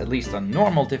dates, at least on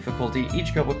normal difficulty,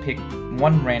 each girl would pick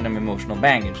one random emotional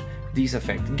baggage. These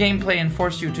affect gameplay and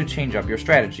force you to change up your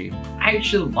strategy. I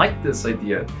actually like this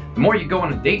idea. The more you go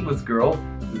on a date with a girl,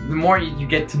 the more you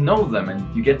get to know them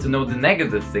and you get to know the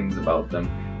negative things about them.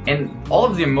 And all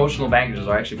of the emotional baggages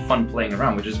are actually fun playing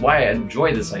around, which is why I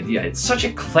enjoy this idea. It's such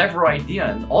a clever idea,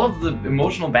 and all of the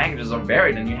emotional baggages are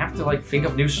varied, and you have to think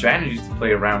of new strategies to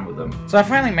play around with them. So I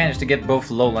finally managed to get both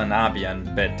Lola and Abia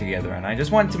in bed together, and I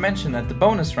just wanted to mention that the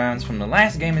bonus rounds from the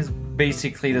last game is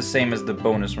basically the same as the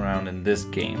bonus round in this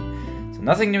game. So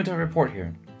nothing new to report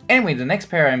here. Anyway, the next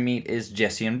pair I meet is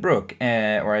Jessie and Brooke,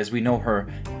 or as we know her,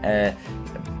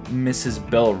 Mrs.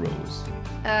 Belrose.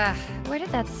 Where did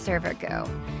that server go?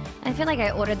 I feel like I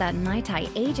ordered that Mai Tai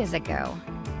ages ago.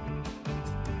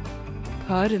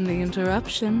 Pardon the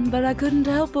interruption, but I couldn't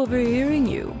help overhearing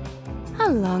you. How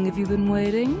long have you been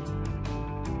waiting?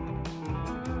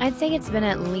 I'd say it's been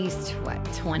at least,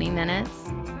 20 minutes?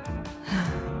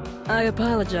 I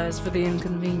apologize for the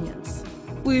inconvenience.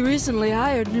 We recently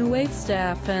hired new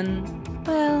waitstaff and,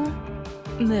 well,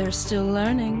 they're still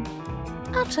learning.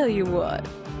 I'll tell you what,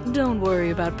 don't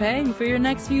worry about paying for your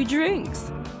next few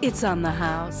drinks. It's on the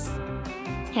house.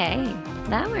 Hey,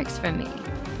 that works for me.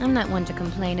 I'm not one to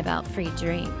complain about free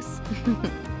drinks.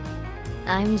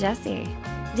 I'm Jessie.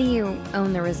 Do you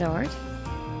own the resort?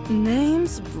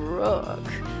 Name's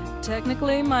Brooke.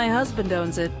 Technically, my husband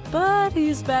owns it, but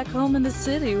he's back home in the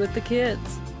city with the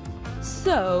kids.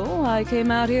 So, I came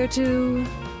out here to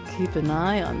keep an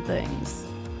eye on things.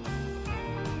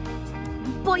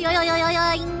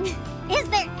 Boing! Is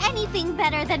there anything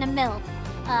better than a MILF?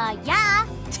 Yeah,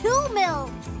 2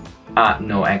 MILFs!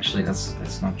 No, actually,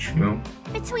 that's not true.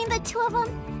 Between the 2 of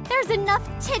them, there's enough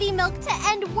titty milk to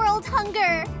end world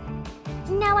hunger!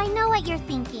 Now I know what you're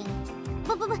thinking.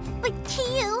 But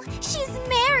Kiyu, she's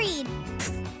married!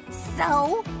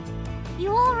 So? You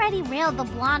already railed the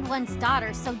blonde one's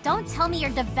daughter, so don't tell me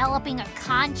you're developing a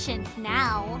conscience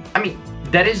now. I mean,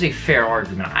 that is a fair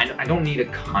argument. I don't need a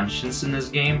conscience in this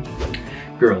game.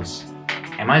 Girls,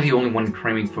 am I the only one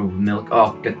craving for milk?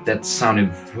 Oh, that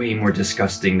sounded way more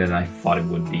disgusting than I thought it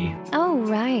would be. Oh,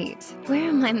 right. Where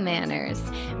are my manners?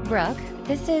 Brooke,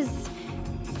 this is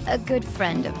a good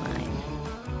friend of mine.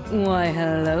 Why,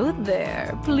 hello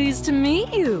there. Pleased to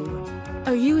meet you.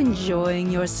 Are you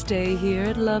enjoying your stay here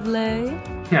at Lovely?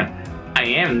 I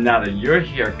am, now that you're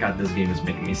here. God, this game is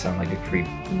making me sound like a creep.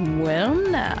 Well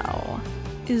now,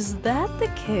 is that the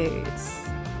case?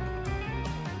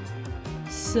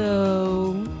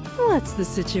 So, what's the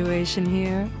situation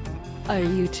here? Are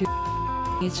you two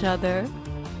each other?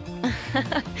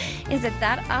 Is it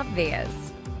that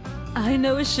obvious? I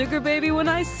know a sugar baby when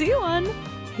I see one.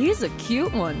 He's a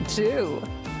cute one, too.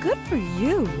 Good for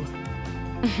you.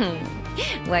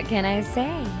 What can I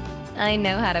say? I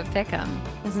know how to pick 'em.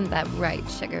 Isn't that right,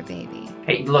 sugar baby?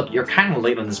 Hey, look, you're kind of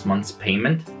late on this month's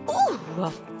payment. Ooh, a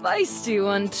feisty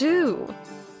one, too.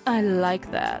 I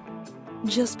like that.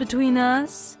 Just between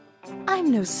us,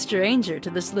 I'm no stranger to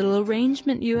this little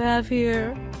arrangement you have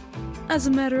here. As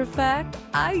a matter of fact,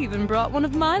 I even brought one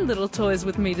of my little toys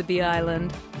with me to the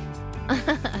island.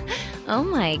 Oh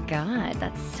my god,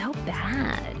 that's so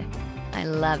bad. I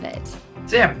love it.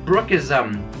 So yeah, Brooke is,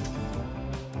 well,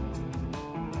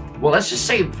 let's just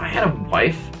say if I had a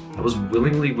wife that was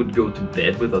willingly would go to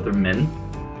bed with other men,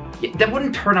 yeah, that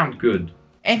wouldn't turn out good.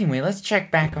 Anyway, let's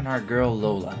check back on our girl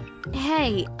Lola.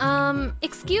 Hey,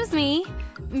 excuse me,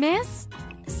 miss?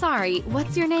 Sorry,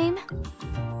 what's your name?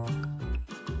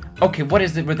 Okay, what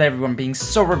is it with everyone being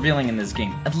so revealing in this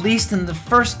game? At least in the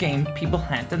first game, people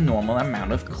had the normal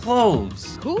amount of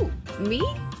clothes. Who? Me?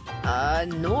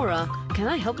 Nora, can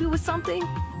I help you with something?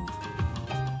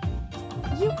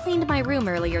 You cleaned my room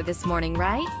earlier this morning,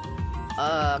 right?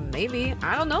 Maybe.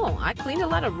 I don't know. I cleaned a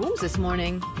lot of rooms this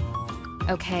morning.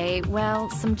 Okay, well,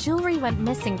 some jewelry went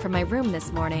missing from my room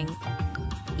this morning.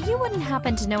 You wouldn't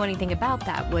happen to know anything about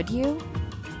that, would you?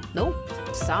 Nope.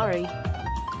 Sorry.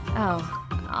 Oh.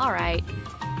 Alright.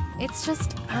 It's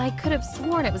just, I could have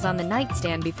sworn it was on the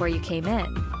nightstand before you came in.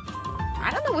 I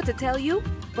don't know what to tell you,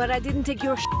 but I didn't take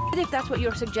your shit if that's what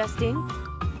you're suggesting.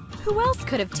 Who else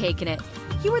could have taken it?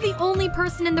 You were the only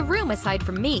person in the room aside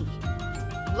from me.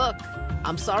 Look,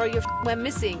 I'm sorry your went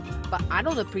missing, but I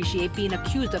don't appreciate being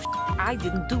accused of I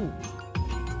didn't do.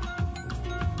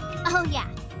 Oh yeah,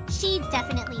 she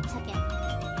definitely took it.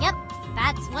 Yep,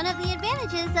 that's one of the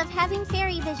advantages of having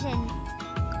fairy vision.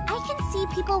 I can see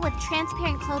people with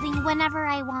transparent clothing whenever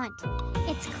I want.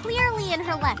 It's clearly in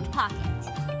her left pocket.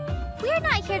 We're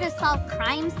not here to solve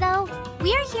crimes, though.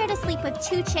 We're here to sleep with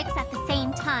 2 chicks at the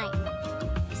same time.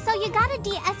 So you gotta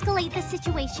de-escalate the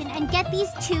situation and get these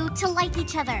 2 to like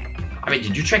each other. I mean,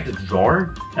 did you check the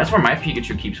drawer? That's where my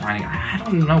Pikachu keeps hiding. I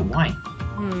don't know why.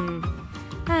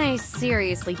 I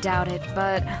seriously doubt it,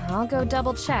 but I'll go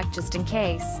double check just in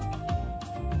case.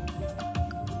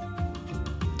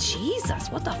 Jesus,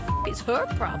 what the f is her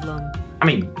problem? I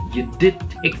mean, you did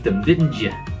take them, didn't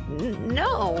you?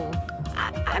 No.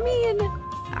 I mean,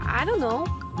 I don't know.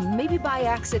 Maybe by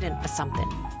accident or something.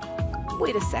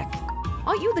 Wait a sec.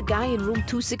 Aren't you the guy in room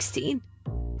 216?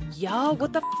 Yo,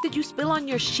 what the f did you spill on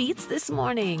your sheets this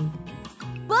morning?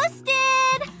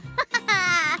 Busted!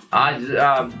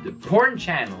 Porn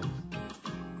channel.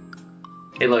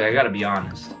 Hey, look, I gotta be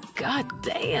honest. God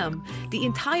damn. The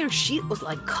entire sheet was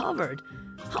like covered.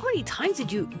 How many times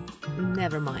did you...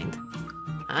 Never mind.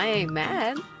 I ain't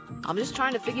mad. I'm just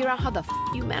trying to figure out how the f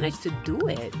you managed to do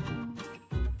it.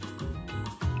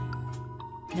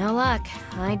 No luck.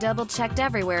 I double-checked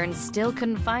everywhere and still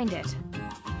couldn't find it.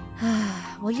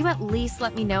 Will you at least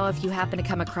let me know if you happen to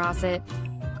come across it?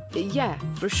 Yeah,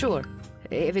 for sure.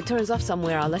 If it turns up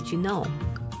somewhere, I'll let you know.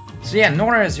 So yeah,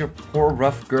 Nora is your poor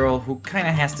rough girl who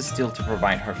kinda has to steal to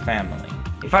provide her family.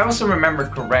 If I also remember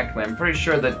correctly, I'm pretty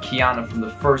sure that Kiana from the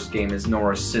first game is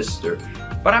Nora's sister.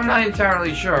 But I'm not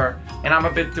entirely sure, and I'm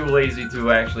a bit too lazy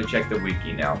to actually check the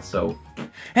wiki now, so...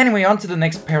 Anyway, on to the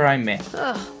next pair I met.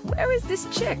 Where is this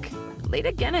chick? Late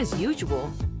again as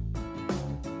usual.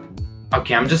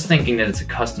 Okay, I'm just thinking that it's a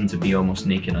custom to be almost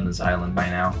naked on this island by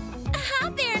now. Hi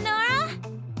there, Nora!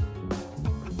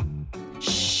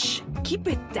 Shh! Keep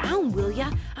it down, will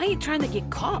ya? I ain't trying to get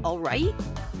caught, alright?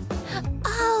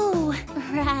 Oh,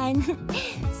 Ren.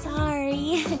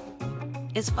 Sorry.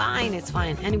 It's fine, it's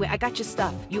fine. Anyway, I got your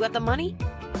stuff. You got the money?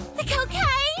 The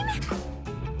cocaine?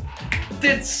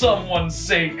 Did someone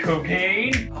say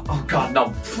cocaine? Oh god,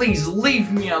 no, please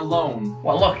leave me alone.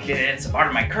 Well, look, it's a part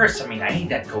of my curse. I mean, I need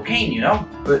that cocaine, you know?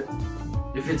 But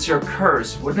if it's your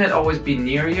curse, wouldn't it always be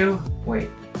near you? Wait,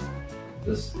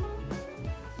 does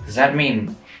that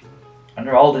mean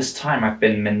under all this time I've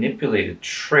been manipulated,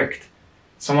 tricked?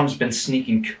 Someone's been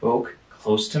sneaking coke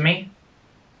close to me?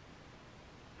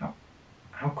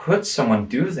 How could someone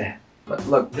do that? But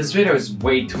look, this video is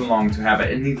way too long to have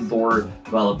any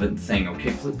lore-relevant thing,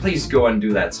 okay? Please go and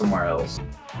do that somewhere else.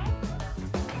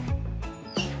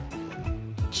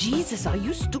 Jesus, are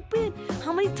you stupid?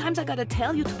 How many times I gotta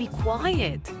tell you to be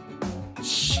quiet?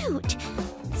 Shoot.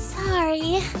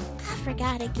 Sorry. I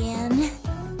forgot again.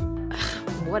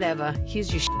 Whatever.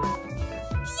 Here's your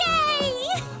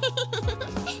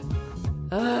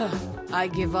Yay! I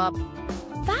give up.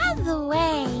 By the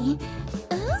way,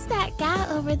 who's that guy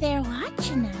over there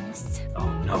watching us? Oh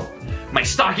no. My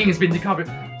stocking has been discovered.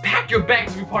 Pack your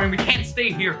bags, we party. We can't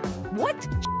stay here. What?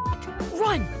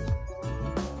 Run!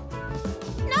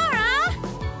 Nora!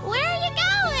 Where are you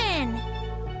going?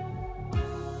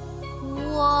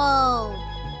 Whoa!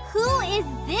 Who is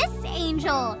this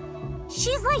angel?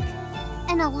 She's like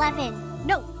an 11.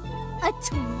 No, a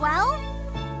 12?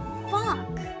 Fuck.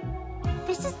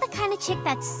 This is the kind of chick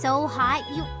that's so hot,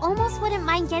 you almost wouldn't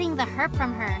mind getting the herp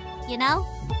from her, you know?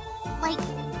 Like,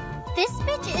 this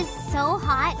bitch is so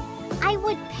hot, I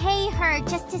would pay her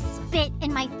just to spit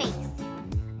in my face.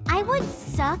 I would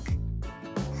suck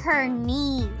her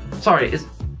knees. Sorry,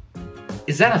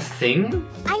 is that a thing?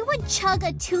 I would chug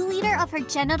a 2-liter of her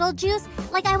genital juice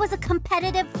like I was a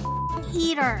competitive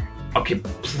eater. Okay,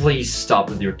 please stop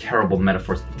with your terrible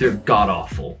metaphors. They're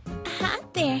god-awful. Hi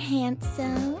there,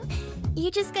 handsome. You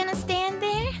just gonna stand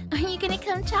there? Or are you gonna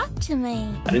come talk to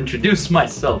me? I'd introduce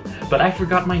myself, but I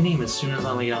forgot my name as soon as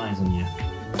I laid eyes on you.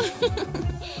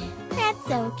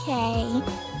 That's okay.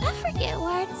 I forget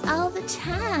words all the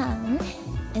time.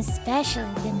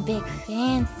 Especially them big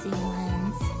fancy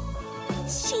ones.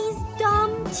 She's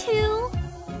dumb too?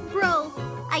 Bro,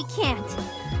 I can't.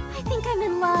 I think I'm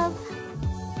in love.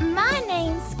 My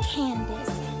name's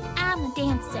Candace. I'm a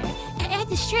dancer at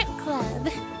the strip club.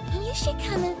 You should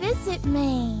come and visit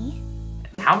me.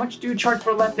 How much do you charge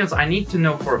for lap dance? I need to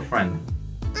know for a friend.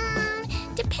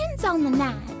 Depends on the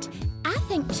night. I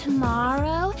think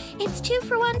tomorrow it's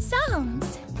 2-for-1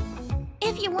 songs.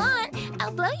 If you want,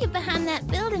 I'll blow you behind that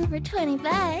building for 20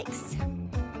 bucks.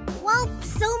 Well,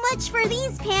 so much for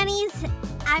these panties.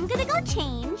 I'm gonna go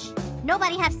change.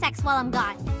 Nobody have sex while I'm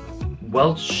gone.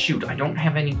 Well, shoot, I don't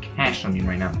have any cash on me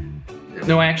right now.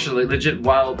 No, actually, legit,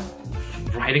 while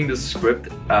writing the script,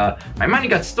 my money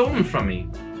got stolen from me.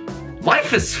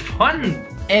 Life is fun!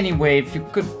 Anyway, if you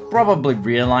could probably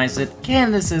realize it,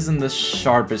 Candace isn't the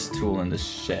sharpest tool in the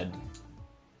shed.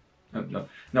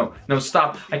 No,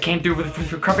 stop. I can't do it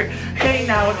with your carpet. Hey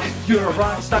now, you're a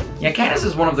rock star. Yeah, Candace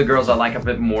is one of the girls I like a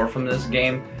bit more from this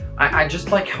game. I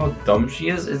just like how dumb she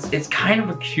is. It's kind of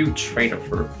a cute trait of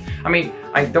her. I mean,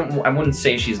 I wouldn't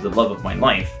say she's the love of my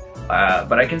life,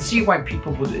 but I can see why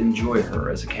people would enjoy her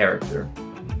as a character.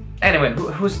 Anyway,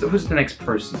 who's the next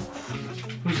person?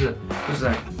 Who's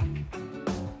that?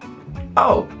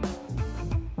 Oh,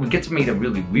 we get to meet a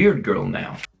really weird girl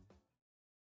now.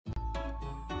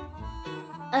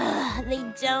 They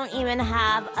don't even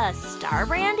have a star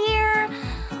brand here?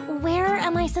 Where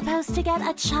am I supposed to get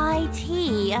a chai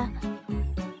tea?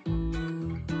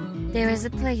 There is a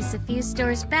place a few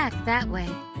stores back that way.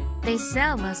 They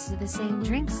sell most of the same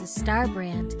drinks as Star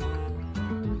Brand.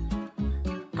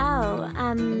 Oh,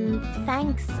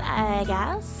 thanks, I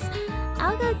guess.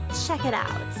 I'll go check it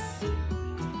out.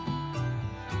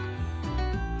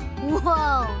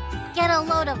 Whoa, get a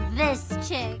load of this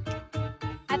chick.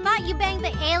 I thought you banged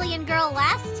the alien girl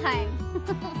last time.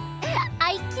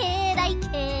 I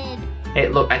kid. Hey,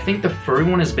 look, I think the furry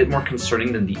one is a bit more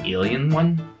concerning than the alien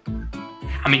one.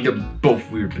 I mean, they're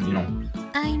both weird, but you know.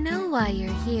 I know why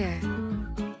you're here.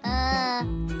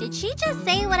 Did she just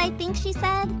say what I think she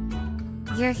said?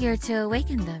 You're here to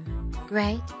awaken them,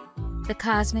 right? The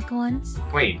cosmic ones?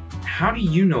 Wait, how do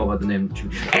you know about the name?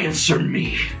 Answer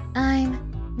me!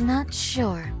 I'm not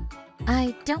sure.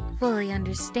 I don't fully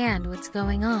understand what's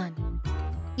going on.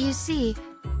 You see,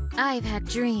 I've had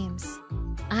dreams.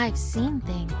 I've seen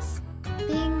things.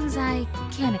 Things I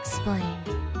can't explain.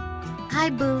 I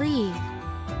believe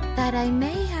that I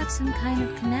may have some kind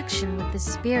of connection with the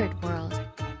spirit world.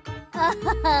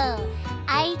 Oh,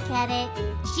 I get it.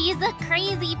 She's a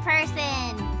crazy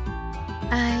person.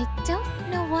 I don't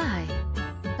know why,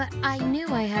 but I knew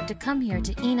I had to come here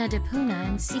to Ina Depuna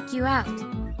and seek you out.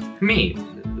 Me?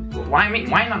 Why me?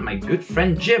 Why not my good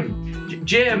friend Jim?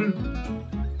 Jim?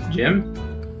 Jim?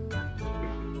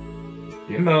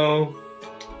 Jimbo?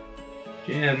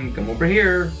 Jim, come over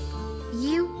here.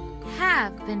 You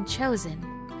have been chosen,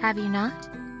 have you not?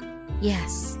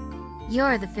 Yes,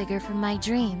 you're the figure from my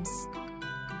dreams.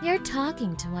 You're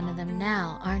talking to one of them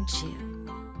now, aren't you?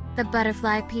 The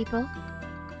butterfly people?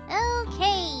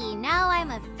 Okay, now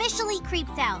I'm officially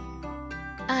creeped out.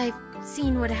 I've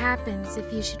seen what happens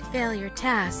if you should fail your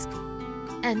task.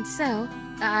 And so,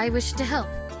 I wish to help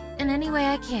in any way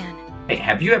I can. Hey,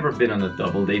 have you ever been on a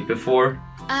double date before?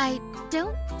 I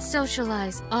don't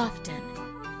socialize often,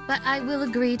 but I will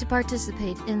agree to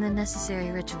participate in the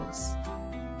necessary rituals.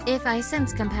 If I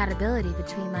sense compatibility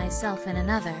between myself and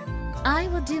another, I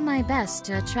will do my best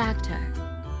to attract her.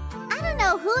 I don't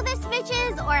know who this bitch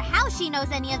is or how she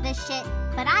knows any of this shit,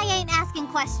 but I ain't asking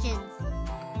questions.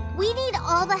 We need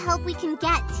all the help we can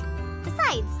get.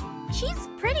 Besides, she's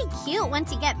pretty cute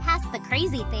once you get past the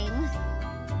crazy things.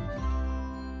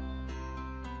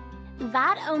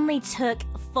 That only took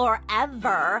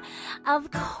forever. Of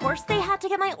course they had to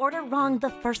get my order wrong the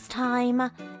first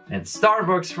time. It's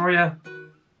Starbucks for you.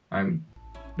 I'm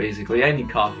basically any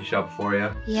coffee shop for you.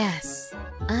 Yes,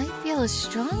 I feel a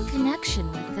strong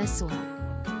connection with this one.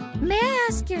 May I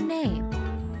ask your name?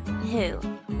 Who?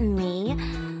 Me?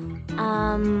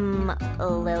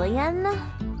 Lillian?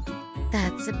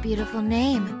 That's a beautiful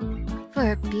name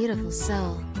for a beautiful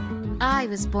soul. I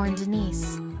was born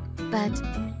Denise, but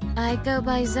I go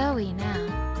by Zoe now.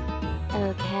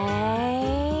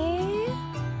 Okay.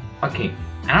 Okay,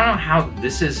 I don't know how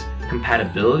this is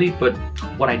compatibility, but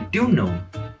what I do know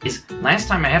is last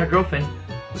time I had a girlfriend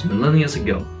was millennia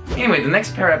ago. Anyway, the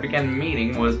next pair I began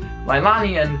meeting was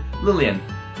Lailani and Lillian.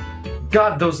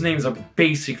 God, those names are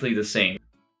basically the same.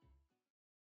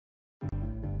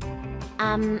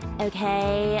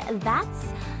 Okay,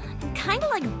 that's kind of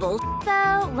like bullshit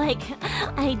though. Like,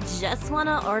 I just want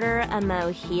to order a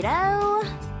mojito.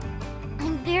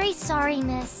 I'm very sorry,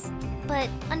 miss, but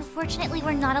unfortunately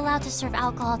we're not allowed to serve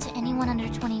alcohol to anyone under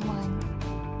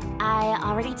 21. I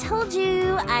already told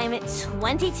you, I'm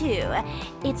 22.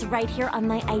 It's right here on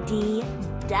my ID,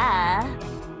 duh.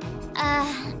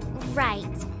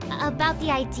 Right. About the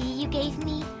ID you gave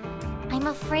me, I'm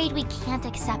afraid we can't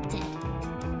accept it.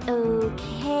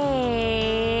 Okay,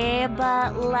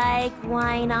 but like,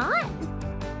 why not?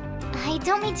 I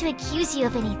don't mean to accuse you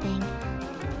of anything,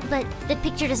 but the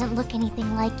picture doesn't look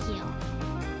anything like you.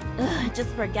 Ugh, just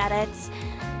forget it.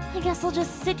 I guess I'll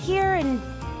just sit here and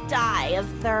die of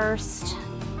thirst.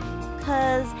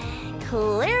 'Cause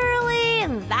clearly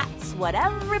that's what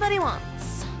everybody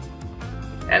wants.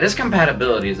 Yeah, this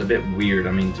compatibility is a bit weird.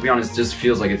 I mean, to be honest, it just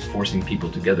feels like it's forcing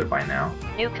people together by now.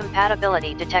 New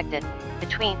compatibility detected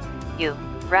between you,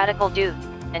 Radical Dude,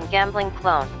 and Gambling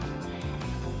Clone.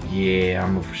 Yeah,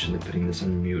 I'm officially putting this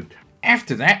on mute.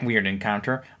 After that weird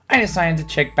encounter, I decided to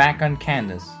check back on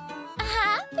Candace.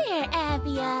 Hi there,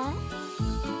 Abia.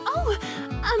 Oh,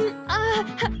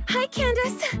 hi,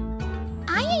 Candace.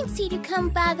 I ain't seen you come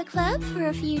by the club for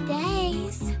a few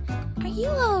days. Are you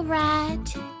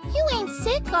alright? You ain't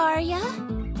sick, are ya?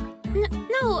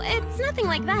 No, it's nothing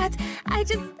like that. I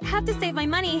just have to save my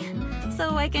money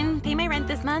so I can pay my rent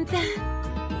this month.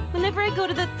 Whenever I go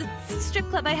to the strip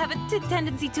club, I have a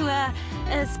tendency to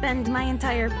spend my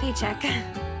entire paycheck.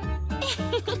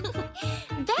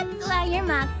 That's why you're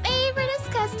my favoriteest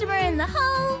customer in the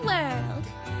whole world.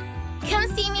 Come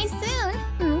see me soon,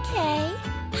 okay?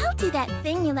 I'll do that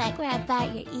thing you like where I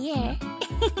bite your ear.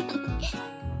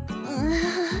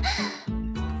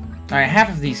 Alright, half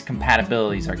of these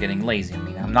compatibilities are getting lazy. I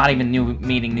mean, I'm not even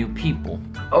meeting new people.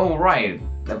 Oh, right.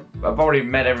 I've already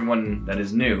met everyone that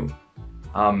is new.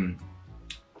 On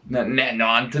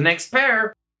to next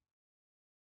pair.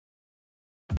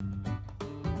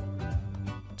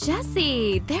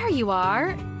 Jessie, there you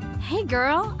are. Hey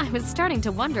girl, I was starting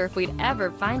to wonder if we'd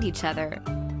ever find each other.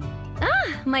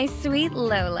 Ah, my sweet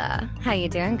Lola. How you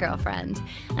doing, girlfriend?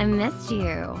 I missed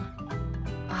you.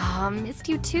 Oh, missed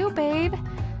you too, babe.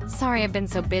 Sorry I've been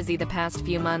so busy the past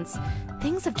few months.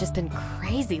 Things have just been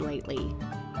crazy lately.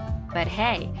 But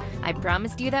hey, I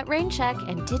promised you that rain check,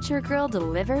 and did your girl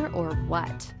deliver or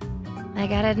what? I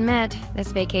gotta admit,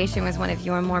 this vacation was one of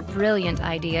your more brilliant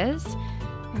ideas.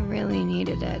 I really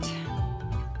needed it.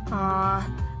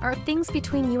 Aw, are things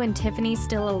between you and Tiffany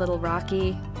still a little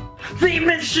rocky? They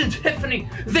mentioned Tiffany!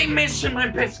 They mentioned my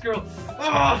best girl!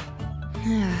 Ugh!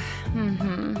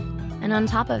 And on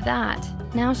top of that,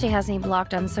 now she has me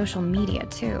blocked on social media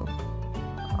too.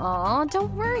 Aw,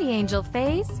 don't worry, Angel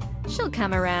Face. She'll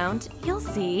come around, you'll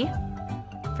see.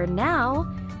 For now,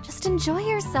 just enjoy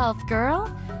yourself,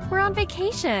 girl. We're on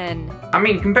vacation. I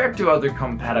mean, compared to other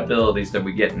compatibilities that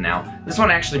we get now, this one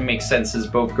actually makes sense as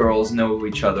both girls know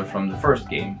each other from the first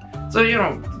game. So, you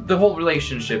know, the whole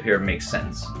relationship here makes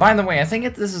sense. By the way, I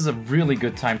think this is a really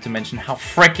good time to mention how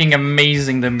freaking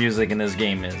amazing the music in this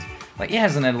game is. Like, it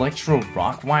has an electro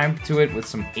rock vibe to it with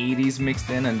some 80s mixed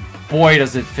in, and boy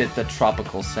does it fit the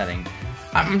tropical setting.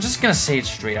 I'm just gonna say it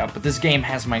straight up, but this game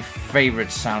has my favorite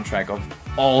soundtrack of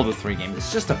all the 3 games.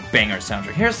 It's just a banger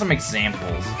soundtrack. Here's some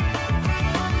examples.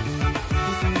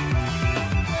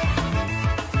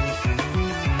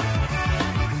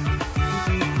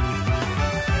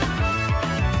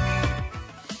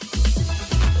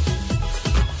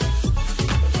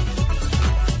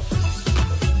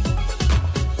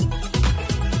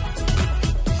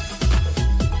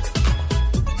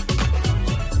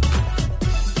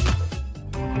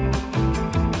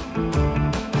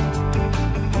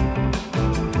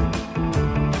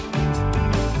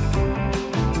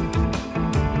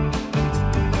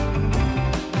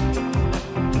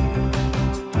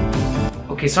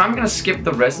 Okay, so I'm gonna skip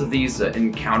the rest of these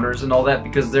encounters and all that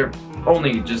because they're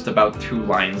only just about 2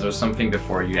 lines or something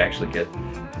before you actually get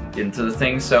into the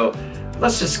thing, so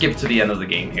let's just skip to the end of the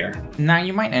game here. Now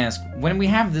you might ask, when we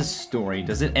have this story,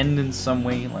 does it end in some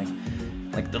way?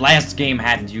 Like the last game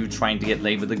had you trying to get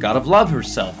laid with the god of love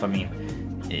herself. I mean,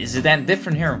 is it that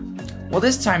different here? Well,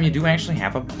 this time you do actually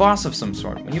have a boss of some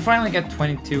sort. When you finally get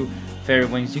 22 fairy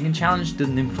wings, you can challenge the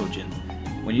Nymphogen.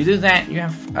 When you do that, you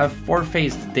have a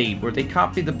 4-phased date where they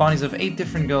copy the bodies of 8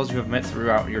 different girls you have met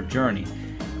throughout your journey.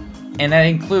 And that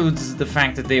includes the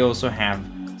fact that they also have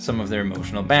some of their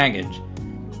emotional baggage.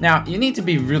 Now, you need to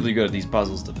be really good at these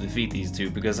puzzles to defeat these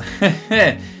 2 because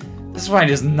this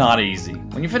fight is not easy.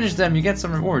 When you finish them, you get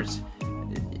some rewards.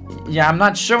 Yeah, I'm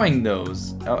not showing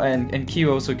those. Oh, and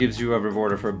Q also gives you a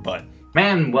reward of her butt.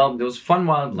 Man, well, it was fun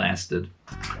while it lasted.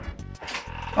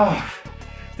 Oh,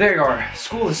 there you are.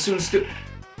 School is soon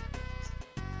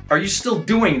Are you still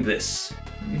doing this?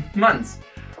 Months.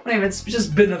 Wait, it's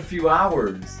just been a few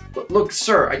hours. Look,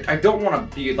 sir, I don't want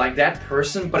to be like that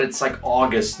person, but it's like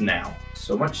August now.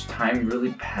 So much time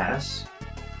really pass.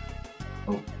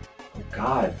 Oh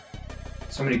God.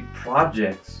 So many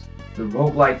projects. The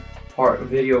roguelike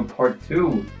video part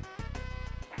 2.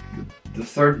 The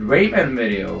 3rd Rayman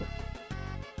video.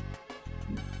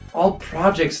 All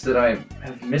projects that I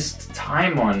have missed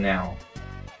time on now.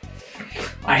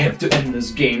 I have to end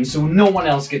this game so no one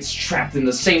else gets trapped in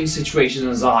the same situation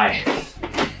as I.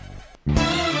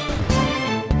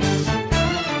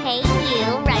 Hey you,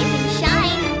 rise and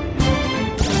shine.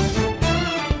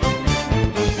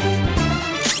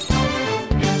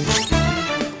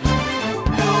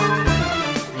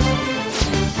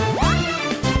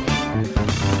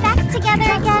 Back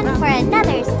together again for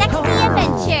another sexy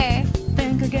adventure.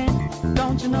 Think again,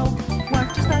 don't you know what you're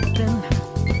expecting?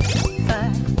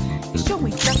 Show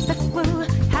me just a clue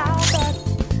how that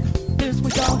is we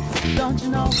go. Don't you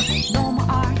know? No more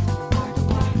art.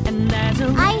 And there's a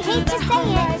I hate to say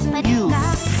it, but you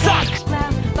suck.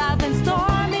 I've been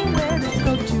storming when it's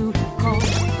go too cold.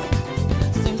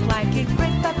 Seems like it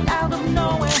breaks up out of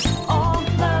nowhere. All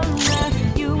alone,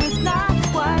 you is not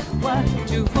what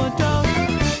you foretold.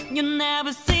 You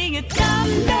never see it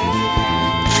come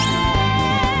back.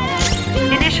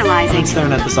 Initializing. I'm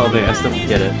staring at this all day. I still don't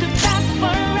get it.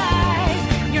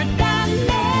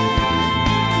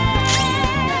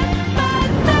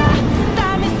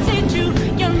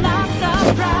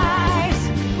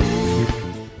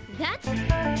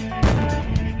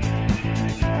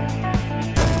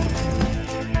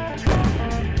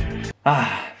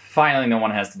 Ah, finally no one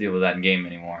has to deal with that game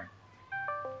anymore.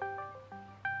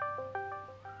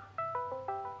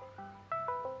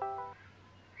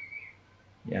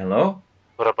 Yeah, hello?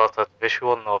 What about that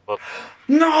visual novel?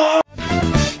 No!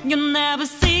 You never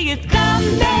see it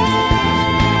come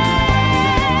back.